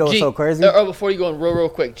by. And you know what's so crazy? Before you go in real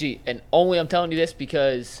quick, G, and only I'm telling you this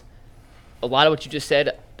because a lot of what you just said,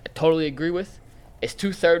 I totally agree with. It's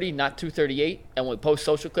 230, not 238. And when we post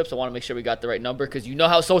social clips, I want to make sure we got the right number because you know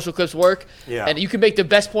how social clips work. Yeah. And you can make the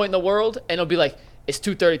best point in the world, and it'll be like, it's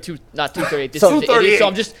 232, not 238. This is 238. So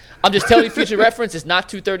I'm just telling you future reference. It's not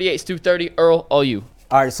 238. It's 230. Earl, all you.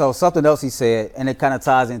 All right, so something else he said, and it kind of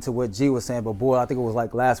ties into what G was saying, but boy, I think it was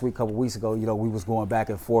like last week, a couple weeks ago, we was going back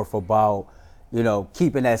and forth about,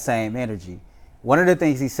 keeping that same energy. One of the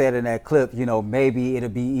things he said in that clip, maybe it'll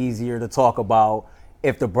be easier to talk about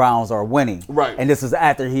if the Browns are winning. Right. And this is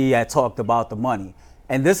after he had talked about the money.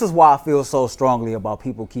 And this is why I feel so strongly about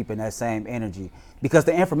people keeping that same energy, because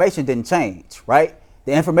the information didn't change, right?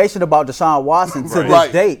 The information about Deshaun Watson to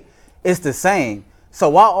this date is the same. So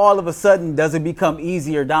why all of a sudden does it become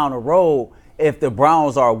easier down the road if the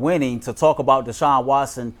Browns are winning to talk about Deshaun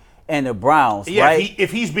Watson and the Browns, right? If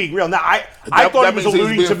he's being real. Now, I thought he was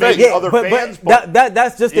alluding to maybe other fans. But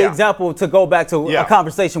that's just the example to go back to a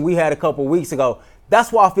conversation we had a couple weeks ago. That's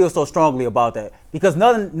why I feel so strongly about that, because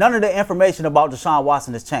none of the information about Deshaun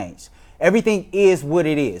Watson has changed. Everything is what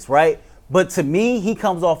it is, right? But to me, he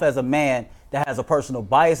comes off as a man that has a personal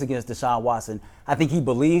bias against Deshaun Watson. I think he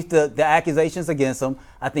believes the accusations against him.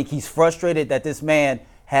 I think he's frustrated that this man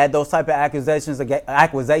had those type of accusations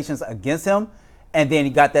against him, and then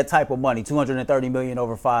he got that type of money, $230 million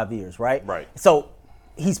over 5 years, right? Right. So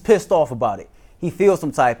he's pissed off about it. He feels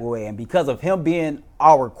some type of way, and because of him being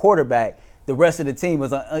our quarterback, the rest of the team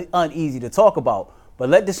was uneasy to talk about. But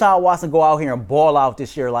let Deshaun Watson go out here and ball out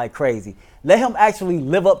this year like crazy. Let him actually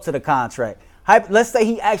live up to the contract. Let's say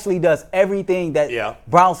he actually does everything that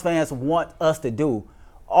Browns fans want us to do.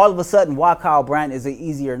 All of a sudden, why Kyle Brandt is it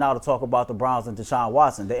easier now to talk about the Browns than Deshaun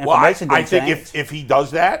Watson? The information I think if he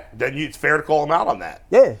does that, then it's fair to call him out on that.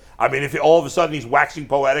 Yeah. I mean, if all of a sudden he's waxing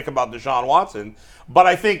poetic about Deshaun Watson, but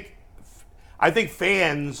I think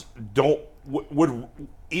fans would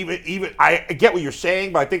even I get what you're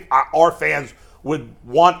saying, but I think our fans would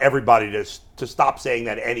want everybody to stop saying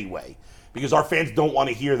that anyway, because our fans don't want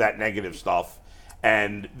to hear that negative stuff.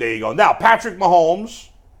 And there you go. Now, Patrick Mahomes,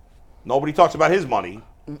 nobody talks about his money.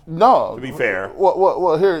 No. To be fair.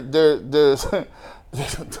 Well here, there's I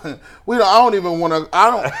don't even want to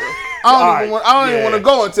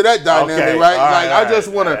go into that dynamic, okay. right? I just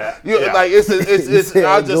want to,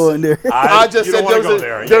 I just said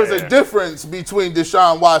there's a difference between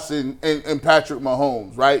Deshaun Watson and Patrick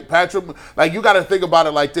Mahomes, right? Patrick, you got to think about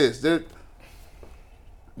it like this.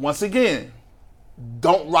 Once again,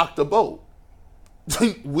 don't rock the boat.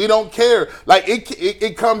 We don't care.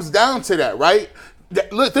 It comes down to that, right?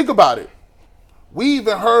 Look, think about it. We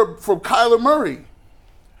even heard from Kyler Murray.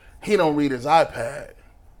 He don't read his iPad.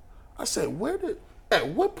 I said, at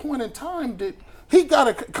what point in time did he got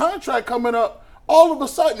a contract coming up? All of a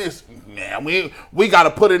sudden it's, man, we got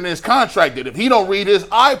to put in this contract that if he don't read his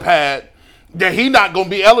iPad, that he not going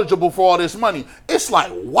to be eligible for all this money. It's like,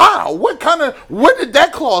 wow, where did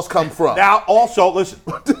that clause come from? Now, also, listen,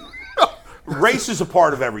 race is a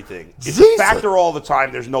part of everything. It's a factor all the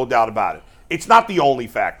time. There's no doubt about it. It's not the only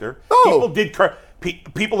factor. No.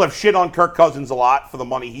 People have shit on Kirk Cousins a lot for the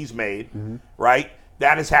money he's made, right?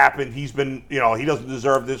 That has happened. He's been, he doesn't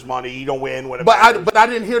deserve this money. He don't win when it matters. But I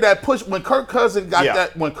didn't hear that push when Kirk Cousins got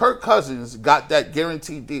that. When Kirk Cousins got that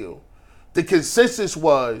guaranteed deal, the consensus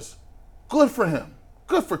was good for him.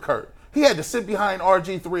 Good for Kurt. He had to sit behind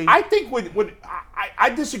RG3. I think I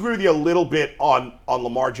disagree with you a little bit on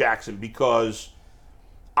Lamar Jackson because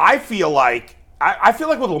I feel like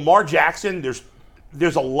with Lamar Jackson,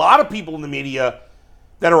 there's a lot of people in the media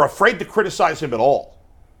that are afraid to criticize him at all.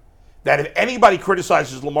 That if anybody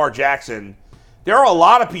criticizes Lamar Jackson, there are a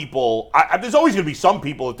lot of people. There's always going to be some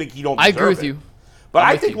people that think he don't deserve it. I agree with you. But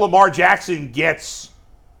I think Lamar Jackson gets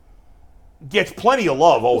plenty of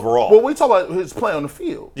love overall. Well, we talk about his play on the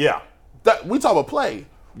field. Yeah. We talk about play.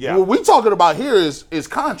 Yeah. What we talking about here is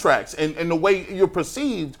contracts and the way you're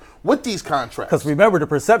perceived with these contracts. Because remember, the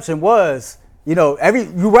perception was,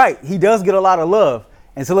 you're right. He does get a lot of love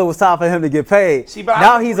until it was time for him to get paid. See, but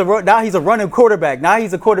now he's a running quarterback. Now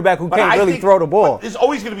he's a quarterback who can't really throw the ball. There's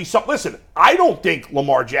always going to be some. Listen, I don't think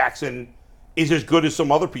Lamar Jackson is as good as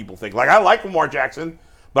some other people think. Like, I like Lamar Jackson,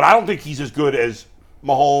 but I don't think he's as good as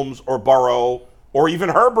Mahomes or Burrow or even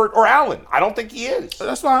Herbert or Allen. I don't think he is.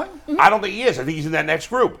 That's fine. I don't think he is. I think he's in that next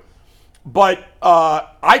group. But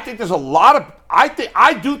I think there's a lot of.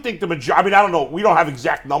 I do think the majority. I mean, I don't know. We don't have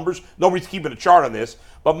exact numbers. Nobody's keeping a chart on this.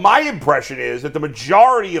 But my impression is that the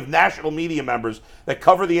majority of national media members that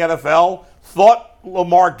cover the NFL thought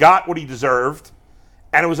Lamar got what he deserved,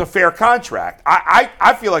 and it was a fair contract.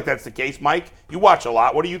 I feel like that's the case. Mike, you watch a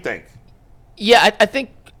lot. What do you think? Yeah, I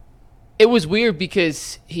think it was weird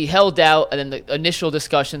because he held out, and then the initial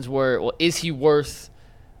discussions were, well, is he worth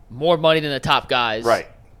more money than the top guys? Right.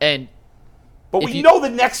 But we know the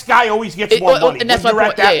next guy always gets more money and that's when you're my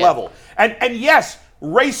at that point. level. And yes,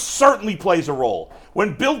 race certainly plays a role.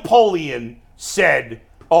 When Bill Polian said,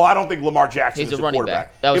 I don't think Lamar Jackson is a running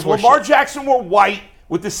quarterback. back. That was if Lamar horseshit. Jackson were white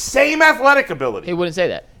with the same athletic ability, he wouldn't say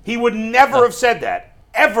that. He would never have said that.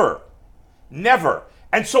 Ever. Never.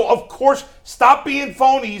 And so, of course, stop being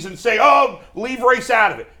phonies and say, leave race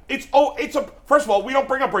out of it. First of all, we don't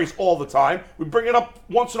bring up race all the time. We bring it up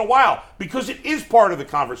once in a while because it is part of the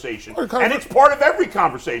conversation. And it's part of every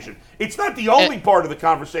conversation. It's not the only part of the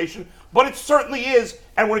conversation, but it certainly is.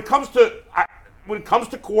 And when it comes to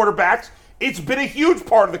quarterbacks, it's been a huge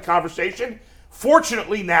part of the conversation.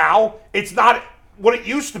 Fortunately now, it's not what it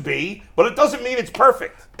used to be, but it doesn't mean it's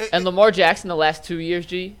perfect. And Lamar Jackson the last 2 years,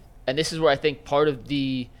 G, and this is where I think part of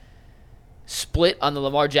the split on the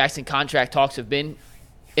Lamar Jackson contract talks have been,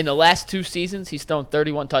 in the last 2 seasons, he's thrown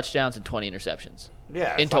 31 touchdowns and 20 interceptions.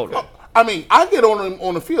 Yeah, in total. I mean, I get on him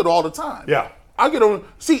on the field all the time. Yeah. I get on.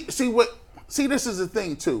 See, this is the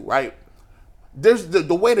thing too, right? There's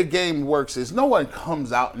the way the game works is no one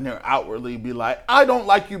comes out and there outwardly be like, I don't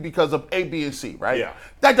like you because of A, B, and C, right? Yeah.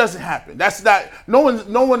 That doesn't happen. That's not. No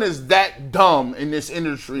one is that dumb in this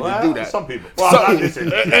industry to do that. Some people. Well, not this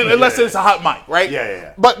industry. Unless it's a hot mic, right?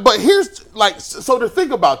 Yeah. But here's so to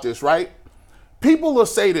think about this, right? People will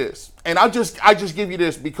say this, and I just give you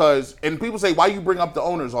this because, and people say, why you bring up the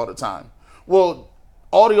owners all the time? Well,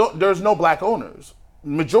 there's no black owners,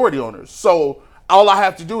 majority owners. So all I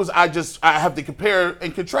have to do is I have to compare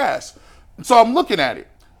and contrast. So I'm looking at it.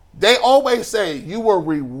 They always say you were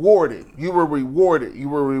rewarded. You were rewarded. You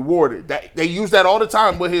were rewarded. They use that all the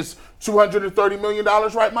time with his $230 million,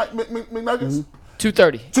 right, Mike McNuggets?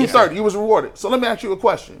 230. 230. He was rewarded. So let me ask you a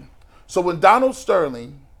question. So when Donald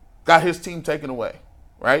Sterling got his team taken away,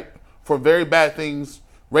 right, for very bad things,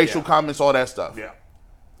 racial comments, all that stuff. Yeah.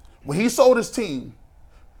 When he sold his team,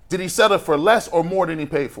 did he sell it for less or more than he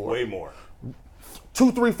paid for it? Way more.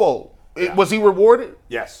 2, 3-fold. Yeah. Was he rewarded?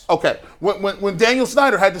 Yes. Okay. When Daniel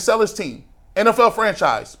Snyder had to sell his team, NFL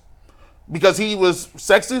franchise, because he was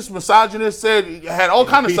sexist, misogynist, had all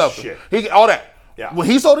kind of stuff. All that. Yeah. When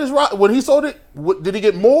he sold it, did he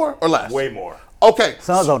get more or less? Way more. Okay.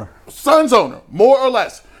 Suns owner, more or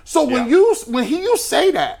less. So Yeah. when you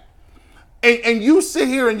say that, and you sit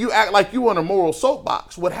here and you act like you on a moral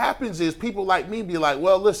soapbox, what happens is people like me be like,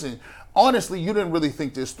 well, listen, honestly, you didn't really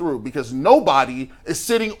think this through because nobody is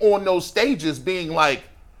sitting on those stages being like,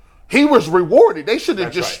 he was rewarded. They should have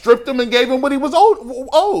That's just right. stripped him and gave him what he was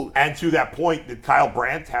owed. And to that point, did Kyle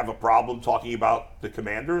Brandt have a problem talking about the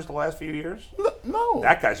Commanders the last few years? No.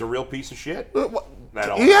 That guy's a real piece of shit.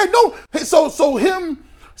 He had no. So him.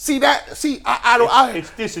 It's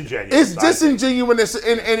disingenuous. It's disingenuous,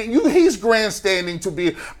 and he's grandstanding to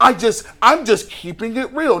be. I'm just keeping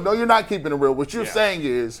it real. No, you're not keeping it real. What you're saying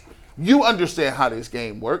is, you understand how this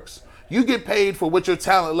game works. You get paid for what your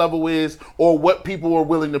talent level is, or what people are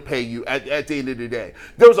willing to pay you. At the end of the day,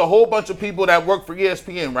 there was a whole bunch of people that work for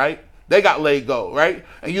ESPN, right? They got let go, right?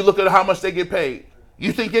 And you look at how much they get paid.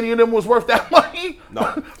 You think any of them was worth that money? No.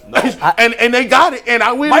 and they got it. And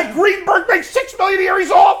Mike Greenberg makes $6 million a year. He's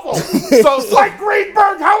awful. So Mike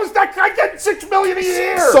Greenberg, how is that guy getting $6 million a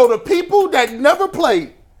year? So the people that never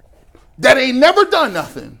played, that ain't never done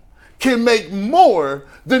nothing can make more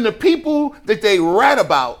than the people that they rat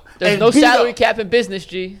about. There's no salary cap in business,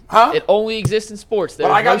 G. Huh? It only exists in sports. There's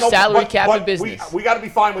But no salary cap in business. We got to be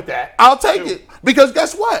fine with that. I'll take it. Because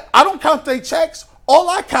guess what? I don't count their checks. All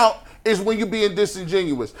I count is when you're being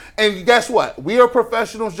disingenuous. And guess what? We are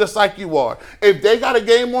professionals just like you are. If they got a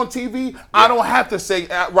game on TV, I don't have to say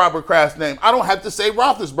Robert Kraft's name. I don't have to say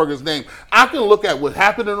Roethlisberger's name. I can look at what's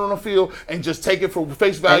happening on the field and just take it for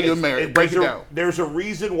face value and merit. Break it down. There's a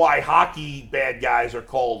reason why hockey bad guys are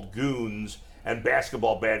called goons and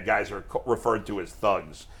basketball bad guys are referred to as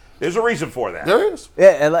thugs. There's a reason for that. There is.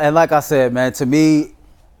 Yeah, and like I said, man, to me,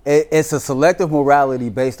 it's a selective morality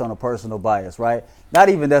based on a personal bias, right? Not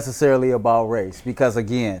even necessarily about race, because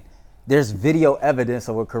again, there's video evidence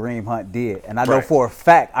of what Kareem Hunt did, and I know for a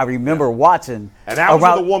fact I remember watching. And that was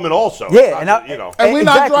with a woman also. Yeah, and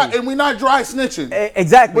we're not dry snitching.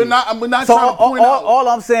 Exactly. We're not so trying to point out. All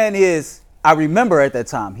I'm saying is, I remember at that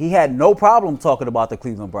time he had no problem talking about the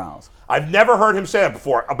Cleveland Browns. I've never heard him say that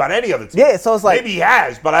before about any other team. Yeah, so it's like maybe he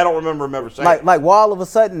has, but I don't remember him ever saying it. Like why all of a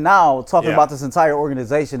sudden now talking about this entire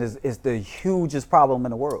organization is the hugest problem in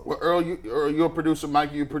the world. Well, Earl, you're a producer.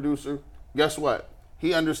 Mike, you're a producer. Guess what?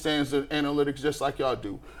 He understands the analytics just like y'all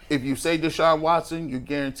do. If you say Deshaun Watson, you're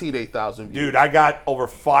guaranteed 8,000 views. Dude, I got over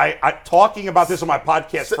talking about this on my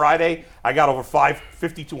podcast Friday, I got over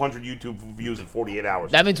 5,200 YouTube views in 48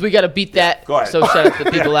 hours. That means we got to beat that. Go ahead. So shout out to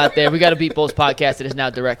the people out there. We got to beat both podcasts. It is now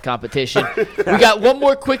direct competition. We got one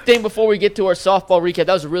more quick thing before we get to our softball recap.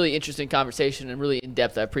 That was a really interesting conversation and really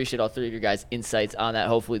in-depth. I appreciate all three of your guys' insights on that.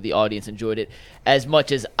 Hopefully the audience enjoyed it as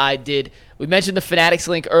much as I did. We mentioned the Fanatics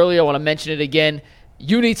link earlier. I want to mention it again.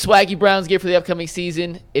 You need swaggy Browns gear for the upcoming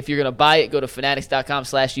season. If you're going to buy it, go to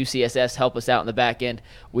fanatics.com/UCSS. Help us out in the back end.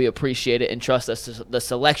 We appreciate it. And trust us, the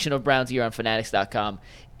selection of Browns gear on fanatics.com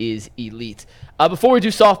is elite. Before we do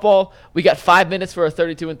softball, we got 5 minutes for our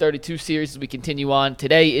 32 and 32 series as we continue on.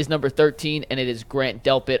 Today is number 13, and it is Grant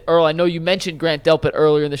Delpit. Earl, I know you mentioned Grant Delpit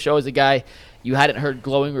earlier in the show as a guy you hadn't heard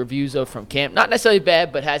glowing reviews of from camp. Not necessarily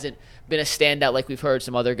bad, but hasn't been a standout like we've heard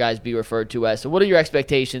some other guys be referred to as. So what are your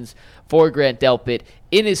expectations for Grant Delpit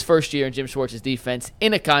in his first year in Jim Schwartz's defense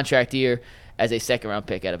in a contract year as a second-round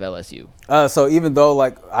pick out of LSU? So even though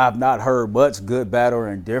I've not heard much good, bad, or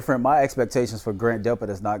indifferent, my expectations for Grant Delpit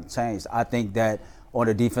has not changed. I think that on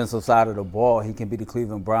the defensive side of the ball, he can be the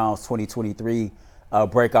Cleveland Browns 2023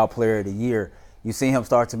 breakout player of the year. You see him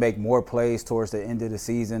start to make more plays towards the end of the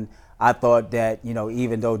season. I thought that,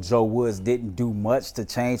 even though Joe Woods didn't do much to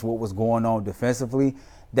change what was going on defensively,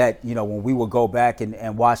 that, when we would go back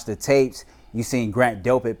and watch the tapes, you seen Grant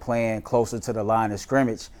Delpit playing closer to the line of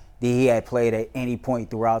scrimmage than he had played at any point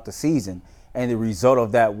throughout the season. And the result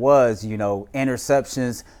of that was,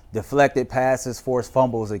 interceptions, deflected passes, forced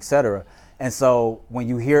fumbles, etc. And so when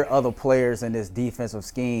you hear other players in this defensive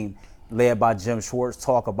scheme led by Jim Schwartz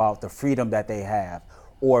talk about the freedom that they have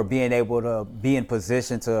or being able to be in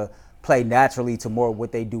position to play naturally to more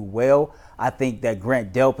what they do well, I think that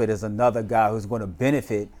Grant Delpit is another guy who's going to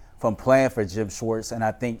benefit from playing for Jim Schwartz, and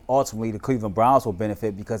I think ultimately the Cleveland Browns will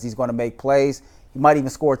benefit because he's going to make plays. He might even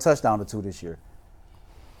score a touchdown or two this year.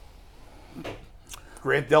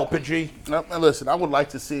 Grant Delpit, G? Now, listen, I would like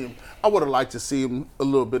to see him. I would have liked to see him a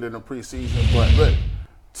little bit in the preseason, but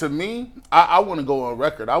to me, I want to go on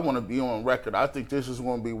record. I want to be on record. I think this is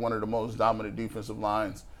going to be one of the most dominant defensive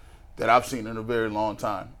lines that I've seen in a very long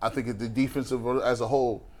time. I think the defensive as a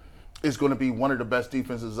whole is going to be one of the best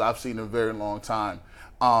defenses I've seen in a very long time.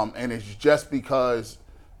 And it's just because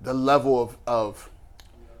the level of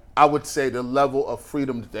I would say the level of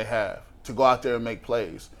freedom that they have to go out there and make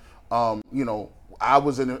plays. I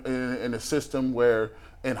was in a system where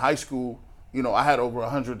in high school, I had over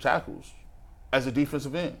 100 tackles as a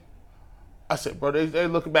defensive end. I said, bro, they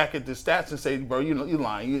look back at the stats and say, bro, you're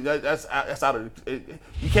lying. That's out of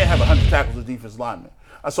you can't have 100 tackles as defensive lineman.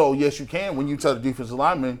 I said, oh, yes, you can. When you tell the defensive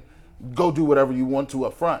lineman, go do whatever you want to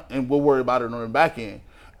up front, and we'll worry about it on the back end.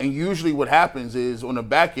 And usually what happens is on the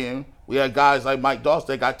back end, we had guys like Mike Doss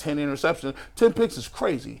that got 10 interceptions. 10 picks is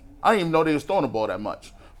crazy. I didn't even know they was throwing the ball that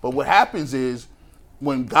much. But what happens is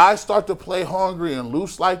when guys start to play hungry and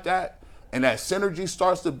loose like that, and that synergy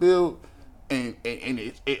starts to build, and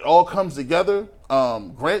it all comes together,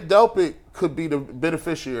 Grant Delpit could be the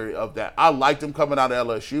beneficiary of that. I liked him coming out of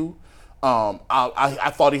LSU.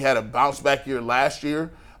 I thought he had a bounce back year last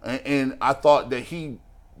year, and I thought that he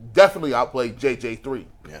definitely outplayed JJ3.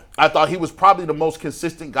 Yeah. I thought he was probably the most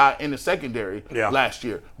consistent guy in the secondary last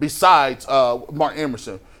year, besides Mark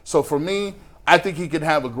Emerson. So for me, I think he can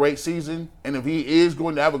have a great season, and if he is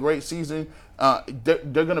going to have a great season, They're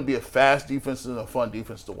going to be a fast defense and a fun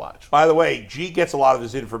defense to watch. By the way, G gets a lot of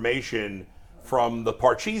his information from the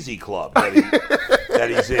Parcheesi Club that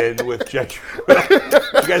he's in with Jet.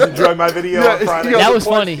 You guys enjoy my video on Friday? That was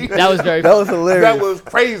funny. That was very That funny. was hilarious. That was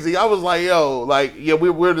crazy. I was like, yo, like, yeah,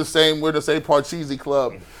 we're the same Parcheesi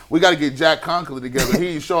Club. We got to get Jack Conklin together. He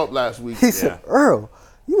didn't show up last week. He said, Earl,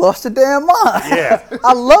 you lost your damn mind. Yeah.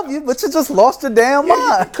 I love you, but you just lost your damn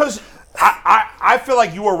mind. Because I feel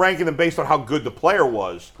like you were ranking them based on how good the player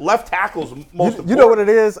was. Left tackle's most important. You know what it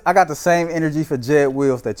is? I got the same energy for Jed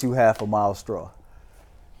Wills that you have for Miles Straw.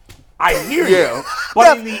 I hear Yeah. you.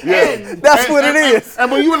 But in the end, That's what it is.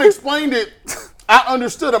 And when you explained it, I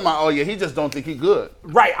understood. I'm like, oh, yeah, he just don't think he good.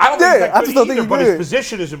 right, I don't Yeah, think I that just good don't think either, he's but his good.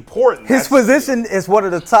 position is important. His position is one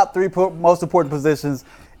of the top three most important positions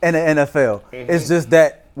in the NFL. It's just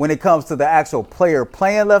that when it comes to the actual player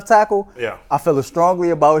playing left tackle, Yeah. I feel as strongly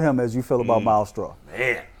about him as you feel about Miles Straw.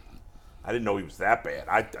 Man, I didn't know he was that bad.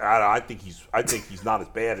 I think he's not as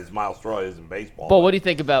bad as Miles Straw is in baseball. But what do you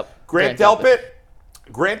think about Grant Delpit?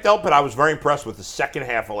 Grant Delpit, I was very impressed with the second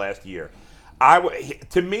half of last year.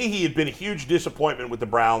 To me, he had been a huge disappointment with the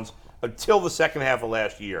Browns until the second half of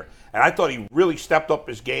last year. And I thought he really stepped up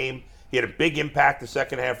his game. He had a big impact the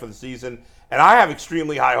second half of the season. And I have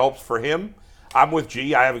extremely high hopes for him. I'm with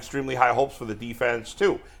G. I have extremely high hopes for the defense,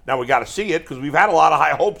 too. Now, we got to see it because we've had a lot of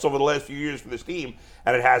high hopes over the last few years for this team,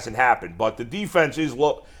 and it hasn't happened. But the defense is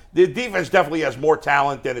low. The defense definitely has more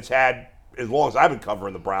talent than it's had as long as I've been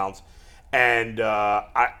covering the Browns. And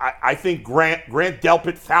I think Grant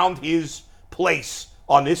Delpit found his place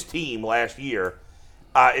on this team last year.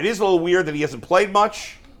 It is a little weird that he hasn't played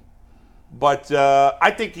much, but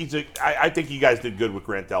I think I think you guys did good with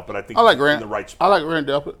Grant Delpit. I think I like he's Grant. in the right I spot. like Grant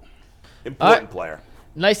Delpit. Important player.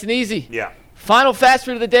 Nice and easy. Yeah. Final fast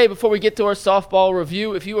food of the day before we get to our softball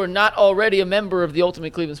review. If you are not already a member of the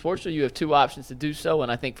Ultimate Cleveland Sports Show, you have two options to do so,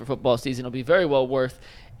 and I think for football season it'll be very well worth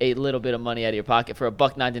a little bit of money out of your pocket. For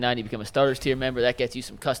 $1.99, you become a starters tier member. That gets you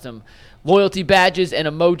some custom loyalty badges and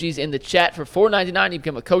emojis in the chat. For $4.99, you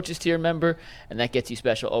become a coaches tier member, and that gets you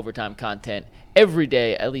special overtime content every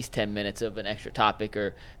day, at least 10 minutes of an extra topic,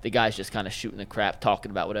 or the guys just kind of shooting the crap,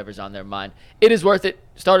 talking about whatever's on their mind. It is worth it.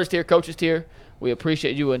 Starters tier, coaches tier. We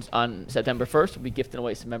appreciate you. On September 1st, we'll be gifting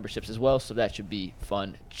away some memberships as well, so that should be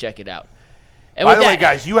fun. Check it out. And By with the way, that-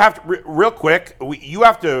 guys, you have to real quick. You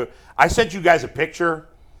have to. I sent you guys a picture.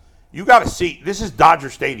 You got to see. This is Dodger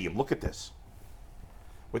Stadium. Look at this.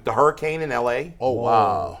 With the hurricane in L.A. Oh,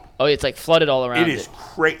 wow. Oh, it's like flooded all around It is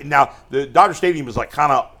crazy. Now the Dodger Stadium is like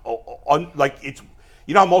kind of like it's.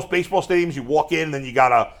 You know how most baseball stadiums you walk in and then you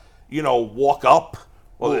gotta walk up.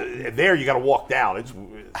 Well, there you gotta walk down. It's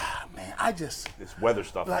Man, I just this weather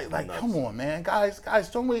stuff. is like nuts. come on, man, guys,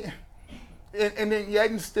 don't we? And then yet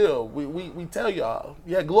and still, we tell y'all,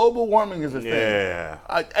 yeah, global warming is a thing. Yeah.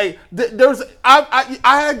 I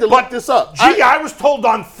had to look this up. I was told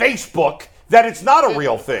on Facebook that it's not a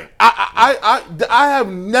real thing. I have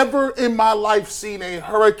never in my life seen a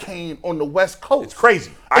hurricane on the West Coast. It's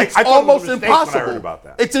crazy. It's I thought almost it was a mistake impossible. when I heard about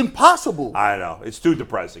that. It's impossible. I know. It's too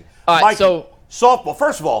depressing. All right, Mikey, so- softball.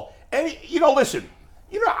 First of all, listen.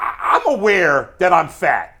 I'm aware that I'm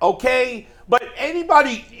fat, okay? But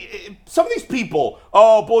some of these people,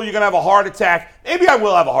 oh, Bull, you're going to have a heart attack. Maybe I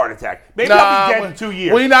will have a heart attack. Maybe I'll be dead in 2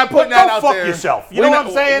 years. We're not putting But that go out fuck there. yourself. You know what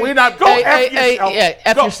I'm saying? We're not. Go F yourself. yeah,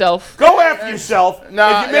 F Go- yourself. Go F yourself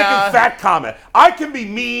Nah, if you're making nah. fat comment. I can be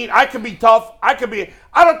mean. I can be tough. I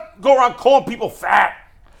don't go around calling people fat.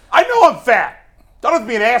 I know I'm fat. Don't have to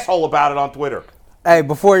be an asshole about it on Twitter. Hey,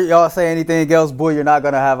 before y'all say anything else, boy, you're not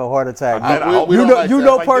gonna have a heart attack. I hope we You don't know, like you that.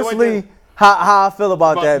 know If I do, I personally do. how I feel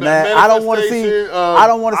about But that, the man. I don't want to see, manifestation, I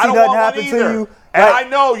don't want to I see don't nothing want happen one either. to you. And Like, I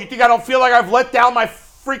know you think I don't feel like I've let down my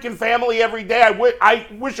freaking family every day. I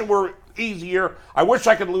wish it were easier. I wish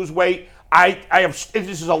I could lose weight. This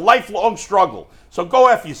is a lifelong struggle. So go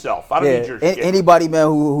F yourself. I don't need your shit. Anybody, man,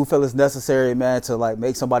 who feel it's necessary, man, to like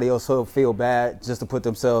make somebody else feel bad just to put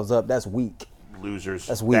themselves up, that's weak. Losers.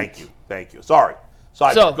 That's weak. Thank you. Sorry.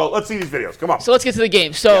 So- Go. Let's see these videos. Come on. So let's get to the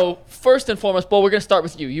game. So first and foremost, Bull, we're going to start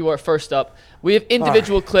with you. You are first up. We have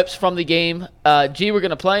individual clips from the game. G, we're going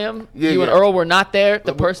to play them. Yeah, you and yeah. Earl were not there.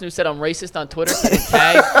 The person who said I'm racist on Twitter said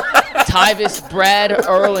tag Tyvis, Brad,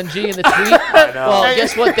 Earl, and G in the tweet. Well,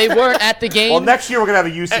 guess what? They weren't at the game. Well, next year we're gonna have a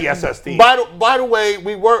UCSS team. By the way,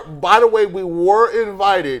 we were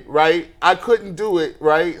invited, right? I couldn't do it,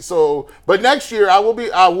 right? So, but next year I will be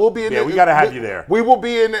in. Yeah, we gotta have you there. We will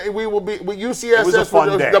be with UCSS It was a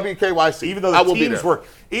fun day. WKYC. Even though I the will be teams there.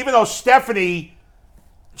 even though Stephanie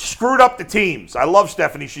screwed up the teams. I love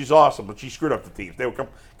Stephanie. She's awesome, but she screwed up the teams. They were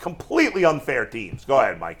completely unfair teams. Go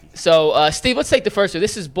ahead, Mikey. So, Steve, let's take the first one.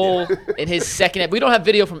 This is Bull in his second. We don't have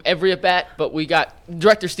video from every at-bat, but we got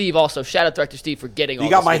Director Steve also. Shout out Director Steve for getting all You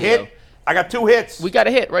got this my video. hit? I got 2 hits. We got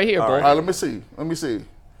a hit right here, Bull. All right, let me see.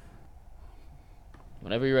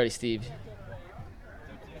 Whenever you're ready, Steve.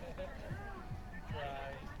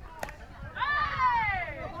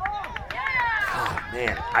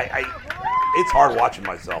 Man, it's hard watching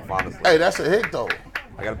myself, honestly. Hey, that's a hit though.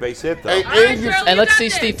 I got a base hit, though. And let's see,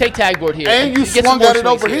 Steve, take tag board here. And you Get some swung more at it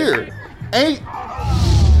swings over here.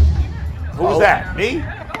 Who was that? Me?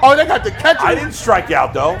 Oh, they got the catcher. I didn't strike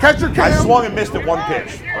out, though. Catcher I cam? swung and missed at 1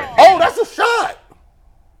 pitch. But Oh, that's a shot.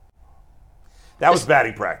 that was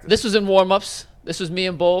batting practice. This was in warm-ups. This was me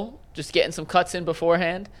and Bull just getting some cuts in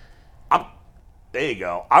beforehand. There you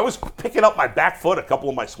go. I was picking up my back foot a couple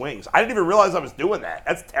of my swings. I didn't even realize I was doing that.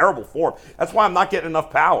 That's terrible form. That's why I'm not getting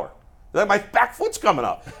enough power. My back foot's coming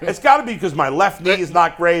up. It's got to be because my left knee is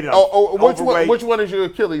not great. And I'm overweight. Which one is your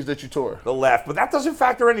Achilles that you tore? The left, but that doesn't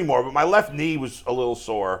factor anymore. But my left knee was a little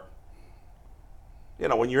sore. You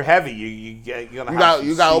know, when you're heavy, you're gonna have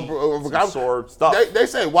some sore stuff. They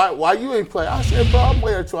say why you ain't play? I said, bro, I'm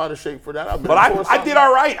way too out of shape for that. But I did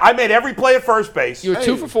all right. I made every play at first base. You were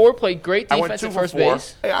 2 for 4, played great I went defense 2 at for first 4.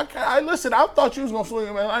 base. Hey, I listen. I thought you was gonna swing,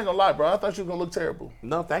 man. I ain't gonna lie, bro. I thought you was gonna look terrible.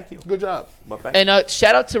 No, thank you. Good job. But thank you. And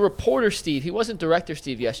shout out to reporter Steve. He wasn't director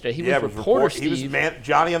Steve yesterday. He was reporter Steve. He was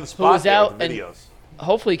Johnny on the who spot was there out with the and videos.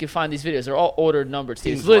 hopefully you can find these videos. They're all ordered numbered,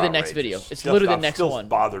 Steve. It's Teams literally were the next video. outrageous. It's literally the next I'm still one.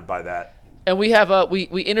 bothered by that. And we have we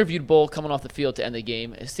interviewed Bull coming off the field to end the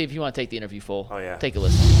game. Steve, if you want to take the interview full, Oh, yeah. take a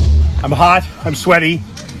listen. I'm hot. I'm sweaty.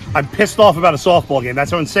 I'm pissed off about a softball game. That's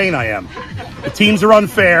how insane I am. The teams are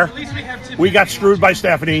unfair. We got screwed by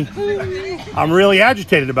Stephanie. I'm really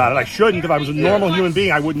agitated about it. I shouldn't. If I was a normal human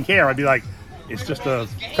being, I wouldn't care. I'd be like, it's just a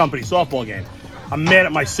company softball game. I'm mad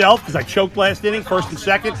at myself because I choked last inning, first and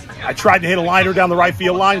second. I tried to hit a liner down the right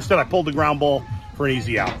field line. Instead, I pulled the ground ball for an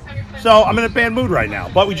easy out. So I'm in a bad mood right now.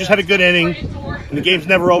 But we just had a good inning, and the game's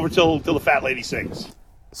never over till the fat lady sings.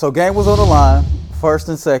 So game was on the line, first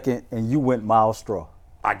and second, and you went Miles Straw.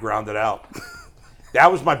 I grounded out.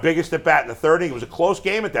 That was my biggest at bat in the third inning. It was a close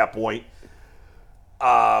game at that point.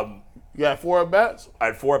 You had 4 at bats. I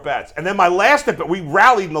had 4 at bats. And then my last at bat, we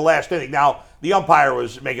rallied in the last inning. Now, the umpire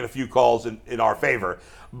was making a few calls in our favor.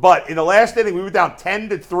 But in the last inning, we were down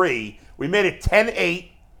 10-3. We made it 10-8.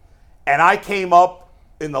 And I came up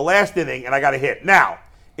in the last inning, and I got a hit. Now,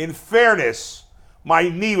 in fairness, my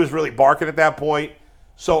knee was really barking at that point.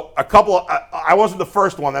 So I wasn't the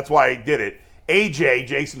first one. That's why I did it. AJ,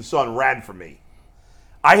 Jason's son, ran for me.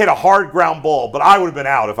 I hit a hard ground ball, but I would have been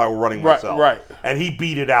out if I were running myself. Right. And he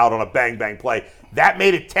beat it out on a bang-bang play. That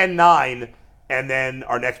made it 10-9, and then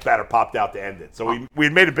our next batter popped out to end it. So we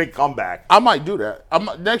had made a big comeback. I might do that.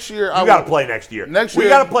 Next year. We got to play next year. We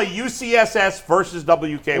got to play UCSS versus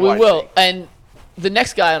WKYC. We will. And the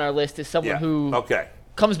next guy on our list is someone who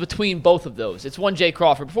comes between both of those. It's one Jay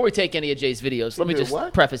Crawford. Before we take any of Jay's videos, let me just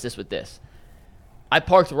preface this with this. I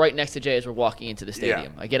parked right next to Jay as we're walking into the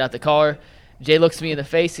stadium. I get out the car. Jay looks me in the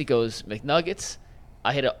face. He goes, McNuggets,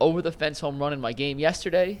 I hit an over-the-fence home run in my game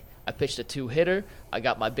yesterday. I pitched a 2-hitter. I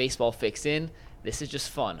got my baseball fix in. This is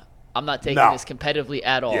just fun. I'm not taking this competitively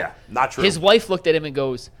at all. Yeah, not true. His wife looked at him and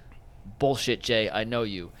goes, bullshit, Jay, I know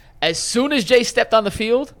you. As soon as Jay stepped on the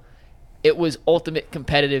field, it was ultimate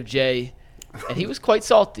competitive Jay, and he was quite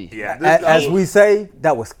salty. Yeah. As we say,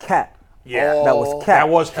 that was cap. Yeah. That was cap. That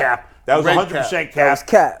was cap. That was 100% cap. That was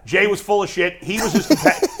cap. Jay was full of shit. He was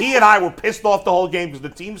just he and I were pissed off the whole game because the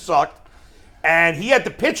team sucked, and he had to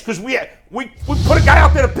pitch because we put a guy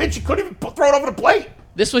out there to pitch. He couldn't even throw it over the plate.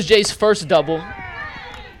 This was Jay's first double.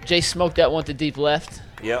 Jay smoked that one to deep left.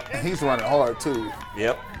 Yep. He's running hard too.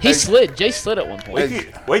 Yep. He slid. Jay slid at one point.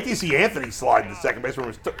 Wait till you see Anthony slide in the second base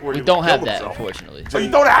where We he don't have killed that, himself. unfortunately. So you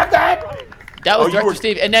don't have that? That was you Director were-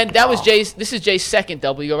 Steve. And then that was Jay's. This is Jay's second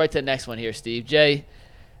double. You go right to the next one here, Steve. Jay,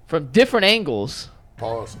 from different angles,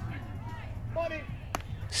 Pause.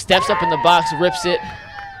 steps up in the box, rips it.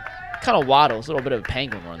 Kind of waddles. A little bit of a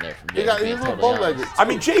penguin run there from Jay. He got being he's a little totally bow-legged. honest. I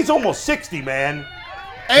mean, Jay's almost 60, man.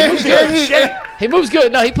 And He moves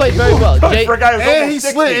good. No, he played very well. Jay, For a guy who's he almost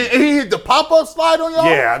 60. slid. And he hit the pop-up slide on y'all.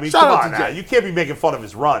 Yeah, I mean, Shout come out on to now. Jay. You can't be making fun of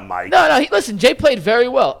his run, Mike. no. Listen, Jay played very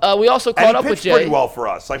well. We also And caught he up with pitched Jay. pretty well for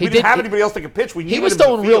us. Like, He we didn't did- have anybody else that could pitch. We needed was him in the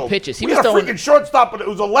throwing real field. pitches. He We was had a throwing- freaking shortstop, but it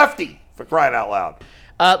was a lefty, for crying out loud.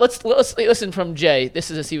 Let's listen from Jay. This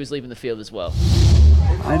is as he was leaving the field as well.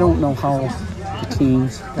 I don't know how the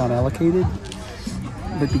teams got allocated,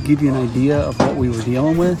 but to give you an idea of what we were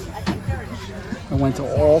dealing with, I went to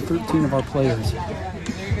all 13 of our players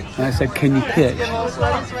And I said, can you pitch?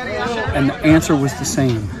 And the answer was the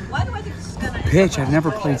same. Pitch? I've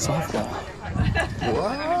never played softball.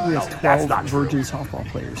 What? We have 12 virgin softball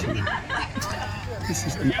players here. This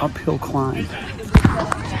is an uphill climb.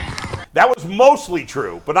 That was mostly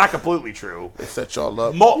true, but not completely true. They set y'all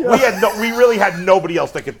up. We really had nobody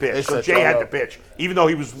else that could pitch, They so set Jay y'all had to up. pitch, even though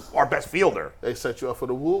he was our best fielder. They set you up for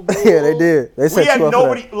the woo. Yeah, they did. They We set had you up for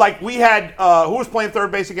nobody. that. Like we had who was playing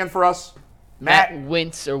third base again for us? Matt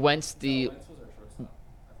Wentz Matt Wentz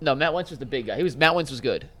was the big guy. Matt Wentz was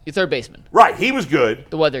good. He's third baseman. Right, he was good.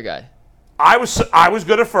 The weather guy. I was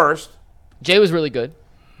good at first. Jay was really good.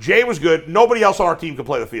 Jay was good. Nobody else on our team could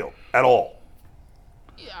play the field at all.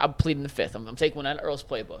 I'm pleading the fifth. I'm taking one out of Earl's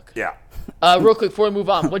playbook. Yeah. Real quick before we move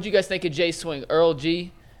on, what do you guys think of Jay's swing? Earl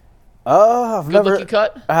G. I've Good never. looking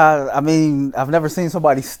cut. I mean, I've never seen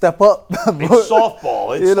somebody step up. It's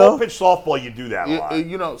softball. It's You slow know? pitch softball. You do that a lot.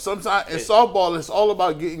 You know, sometimes in softball, it's all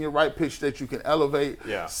about getting your right pitch that you can elevate.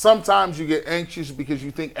 Yeah. Sometimes you get anxious because you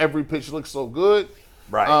think every pitch looks so good.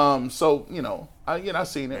 Right. So I've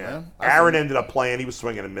seen it, man. Aaron ended up playing. He was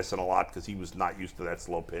swinging and missing a lot because he was not used to that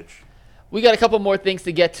slow pitch. We got a couple more things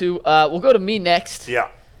to get to. We'll go to me next. Yeah.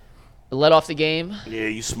 Let off the game. Yeah,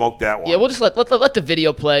 you smoked that one. Yeah, we'll just let the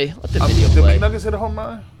video play. Let the video Did play. McNuggets hit a home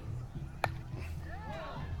run?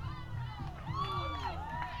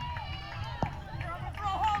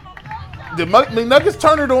 Did McNuggets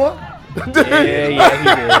turn it on? Yeah,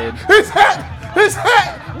 he did. His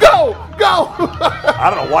hat, go! I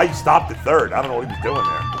don't know why he stopped at third. I don't know what he was doing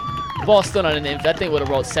there. The ball stood on an inch. That thing would have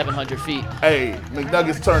rolled 700 feet. Hey,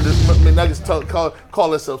 McNuggets turned it. McNuggets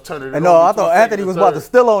call himself turning it on. And no, I before thought Anthony second was or about to third.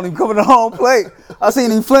 steal on him coming to home plate. I seen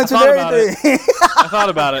him flinch and thought about everything. I thought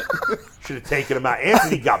about it. Should have taken him out.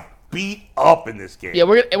 Anthony got beat up in this game. Yeah,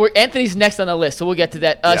 we're Anthony's next on the list, so we'll get to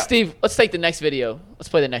that. Yeah. Steve, let's take the next video. Let's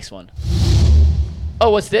play the next one. Oh,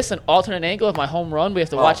 what's this? An alternate angle of my home run? We have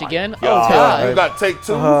to watch my again? God. Oh, God. You got take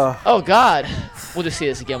two. Oh, God. We'll just see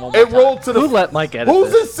this again one more It time. rolled to the. Who let Mike edit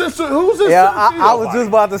Who's this? his sister? Who's his Yeah, sister? I was just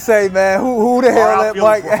about to say, man, who the hell let outfielders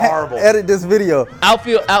Mike were horrible. edit this video?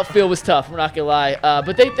 Outfield was tough. We're not going to lie.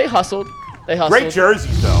 But they hustled. They hustled. Great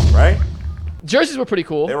jerseys, though, right? Jerseys were pretty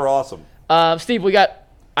cool. They were awesome. Steve,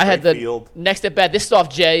 I had Great the field. next at bat. This is off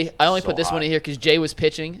Jay. I only So put this one hot. in here because Jay was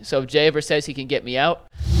pitching. So if Jay ever says he can get me out,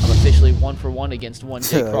 I'm officially 1-for-1 against one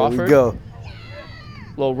Jay There Crawford. we go.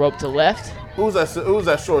 Little rope to left. Who's that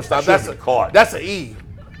shortstop? That should've been caught. That's an E.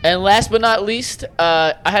 And last but not least,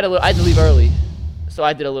 I had to leave early, so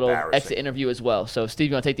I did a little Embarrassing. exit interview as well. So Steve,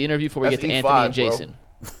 you want to take the interview before we That's get to E5, Anthony and bro. Jason?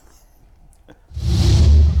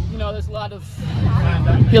 You know, there's a lot of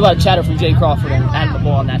chatter from Jay Crawford and the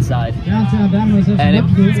ball on that side, and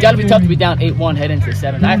it's got to be tough to be down 8-1 head into the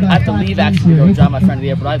seventh. I have to leave actually to go drive my friend to the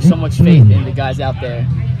airport. I have so much faith in the guys out there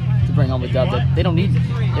to bring home the dub that they don't need.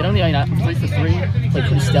 I mean, 3 for 3, played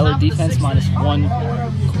pretty stellar defense, minus one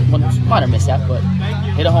minor mishap, but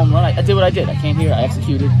hit a home run. I did what I did. I came here, I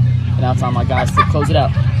executed, and now it's on my guys to close it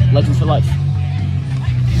out. Legends for life.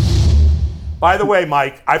 By the way,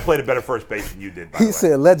 Mike, I played a better first base than you did. By the He way.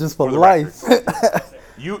 said legends for the life.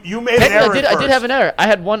 You made an error. I did have an error. I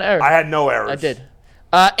had one error. I had no errors. I did.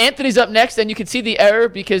 Anthony's up next, and you can see the error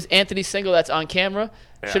because Anthony's single that's on camera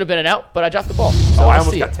should have been an out, but I dropped the ball. So I I'll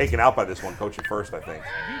almost see got it. taken out by this one, coaching first, I think.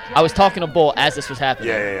 I was talking to Bull as this was happening.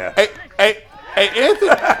 Yeah. Hey,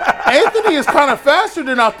 Anthony is kind of faster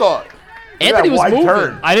than I thought. Anthony was wide moving.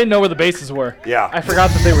 turn. I didn't know where the bases were. Yeah. I forgot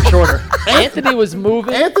that they were shorter. Anthony was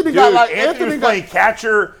moving. Anthony Dude, Anthony was playing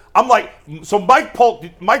catcher. I'm like, so Mike Polk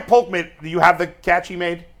made, do you have the catch he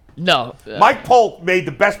made? No. Mike Polk made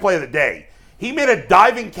the best play of the day. He made a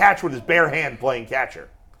diving catch with his bare hand playing catcher.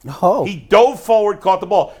 Oh, He dove forward, caught the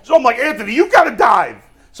ball. So I'm like, Anthony, you got to dive.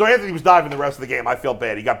 So Anthony was diving the rest of the game. I felt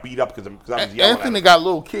bad. He got beat up because I was yelling Anthony at him. got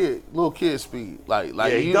little kid speed. Like Yeah,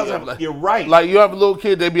 he doesn't. like- You're right. Like you have a little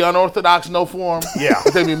kid, they be unorthodox, no form. Yeah.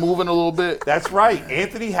 But they be moving a little bit. That's right.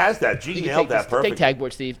 Anthony has that. G You can nailed take that perfectly. Take tag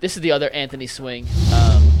board, Steve. This is the other Anthony swing.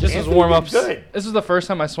 This was Anthony warm ups. did good. This was the first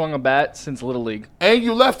time I swung a bat since Little League. And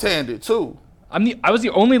you left-handed too. I was the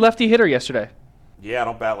only lefty hitter yesterday. Yeah, I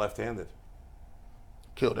don't bat left-handed.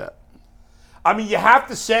 Kill that. I mean, you have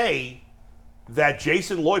to say that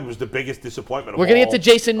Jason Lloyd was the biggest disappointment of We're going to all. get to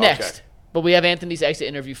Jason Okay. next, but we have Anthony's exit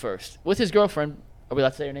interview first. With his girlfriend. Are we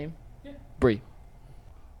allowed to say her name? Yeah. Bree.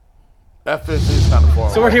 That fifth is kind of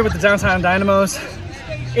far. So we're here with the Downtown Dynamos.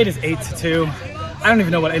 It is 8-2. I don't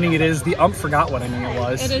even know what inning it is. The ump forgot what inning it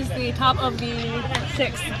was. It is the top of the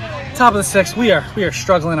sixth. Top of the sixth. We are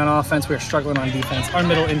struggling on offense. We are struggling on defense. Our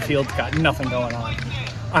middle infield got nothing going on.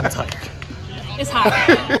 I'm tired. It's hot.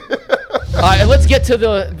 All right, let's get to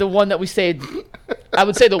the one that we stayed I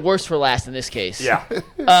would say the worst for last in this case. Yeah.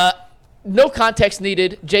 No context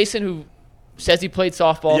needed. Jason, who says he played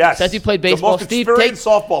softball, Yes. says he played baseball. The most Steve, experienced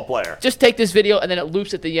softball player. just take this video, and then it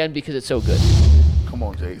loops at the end because it's so good. Come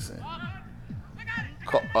on, Jason.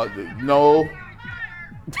 No.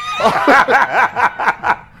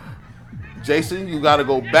 Jason, you got to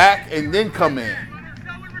go back and then come in.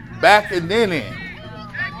 Back and then in.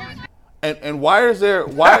 And why is there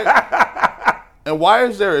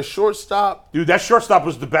a shortstop? Dude, that shortstop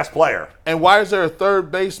was the best player. And why is there a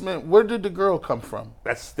third baseman? Where did the girl come from?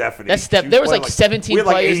 That's Stephanie. That's Steph. There was like 17 we had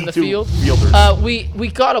like players in the 82 field. Fielders. We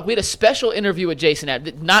had a special interview with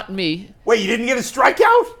Jason. Not me. Wait, you didn't get a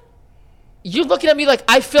strikeout? You're looking at me like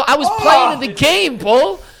I was playing in the game,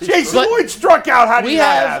 Bull. Jason But Lloyd struck out. How do we you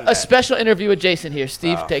not have a that? special interview with Jason here.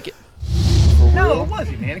 Steve, take it. No, it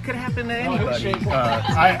wasn't, man. It could happen to anybody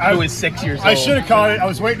who is 6 years old. I should have called it. I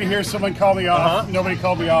was waiting to hear someone call me off. Nobody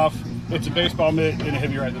called me off. It's a baseball mitt and a hit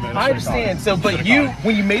me right in the middle. I understand. So, but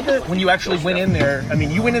when you actually went in there, I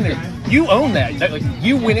mean, you went in there, you own that. Like,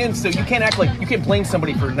 you went in, so you can't act like you can't blame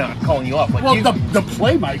somebody for not calling you off. Like, Well, the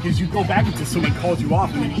play, Mike, is you go back until someone calls you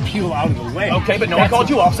off and then you peel out of the way. Okay, but no one called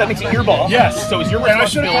you off, so that makes it your ball. Yes. So it's your And I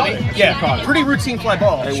should've responsibility. caught it. Yeah, Should've caught it. pretty routine fly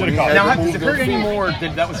ball. Should've caught it. Now, does it hurt anymore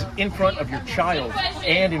that was in front of your child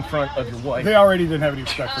and in front of your wife? They already didn't have any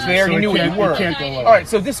respect for So me. they already knew what you were. It can't go lower. All right,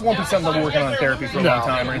 so this won't be something that we're working on in therapy for a long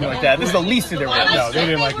time or anything like that. This is the least of their worries. No, they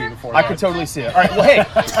didn't like me before. I could totally see it. All right, well, hey,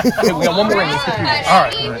 we got one more in. Let's get through this. All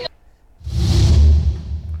right.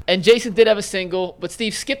 And Jason did have a single, but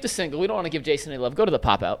Steve skipped the single. We don't want to give Jason any love. Go to the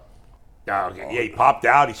pop out. Okay. Yeah, he popped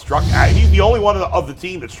out. He struck out. He's the only one of the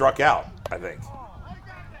team that struck out, I think.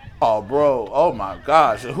 Oh, bro. Oh, my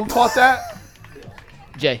gosh. Who caught that?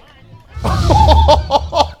 Jay.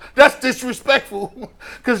 That's disrespectful.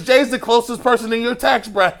 Because Jay's the closest person in your tax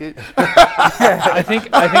bracket. I think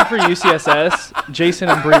for UCSS, Jason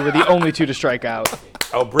and Bree were the only two to strike out.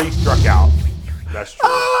 Oh, Bree struck out. That's true.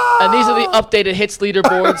 And these are the updated hits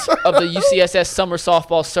leaderboards of the UCSS summer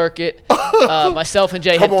softball circuit. Myself and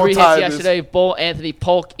Jay had 3 hits yesterday. Bull, Anthony,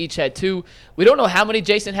 Polk each had 2. We don't know how many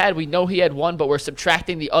Jason had. We know he had 1, but we're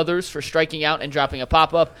subtracting the others for striking out and dropping a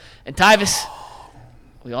pop-up. And Tyvis,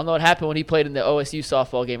 we all know what happened when he played in the OSU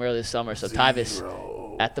softball game earlier this summer. So Tyvis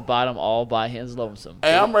at the bottom all by his lonesome.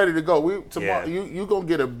 Hey, I'm ready to go. Tomorrow, you going to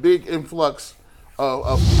get a big influx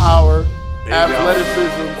of power,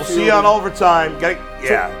 athleticism. We'll see you on overtime.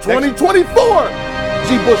 2024.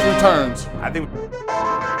 G. Bush returns. I think.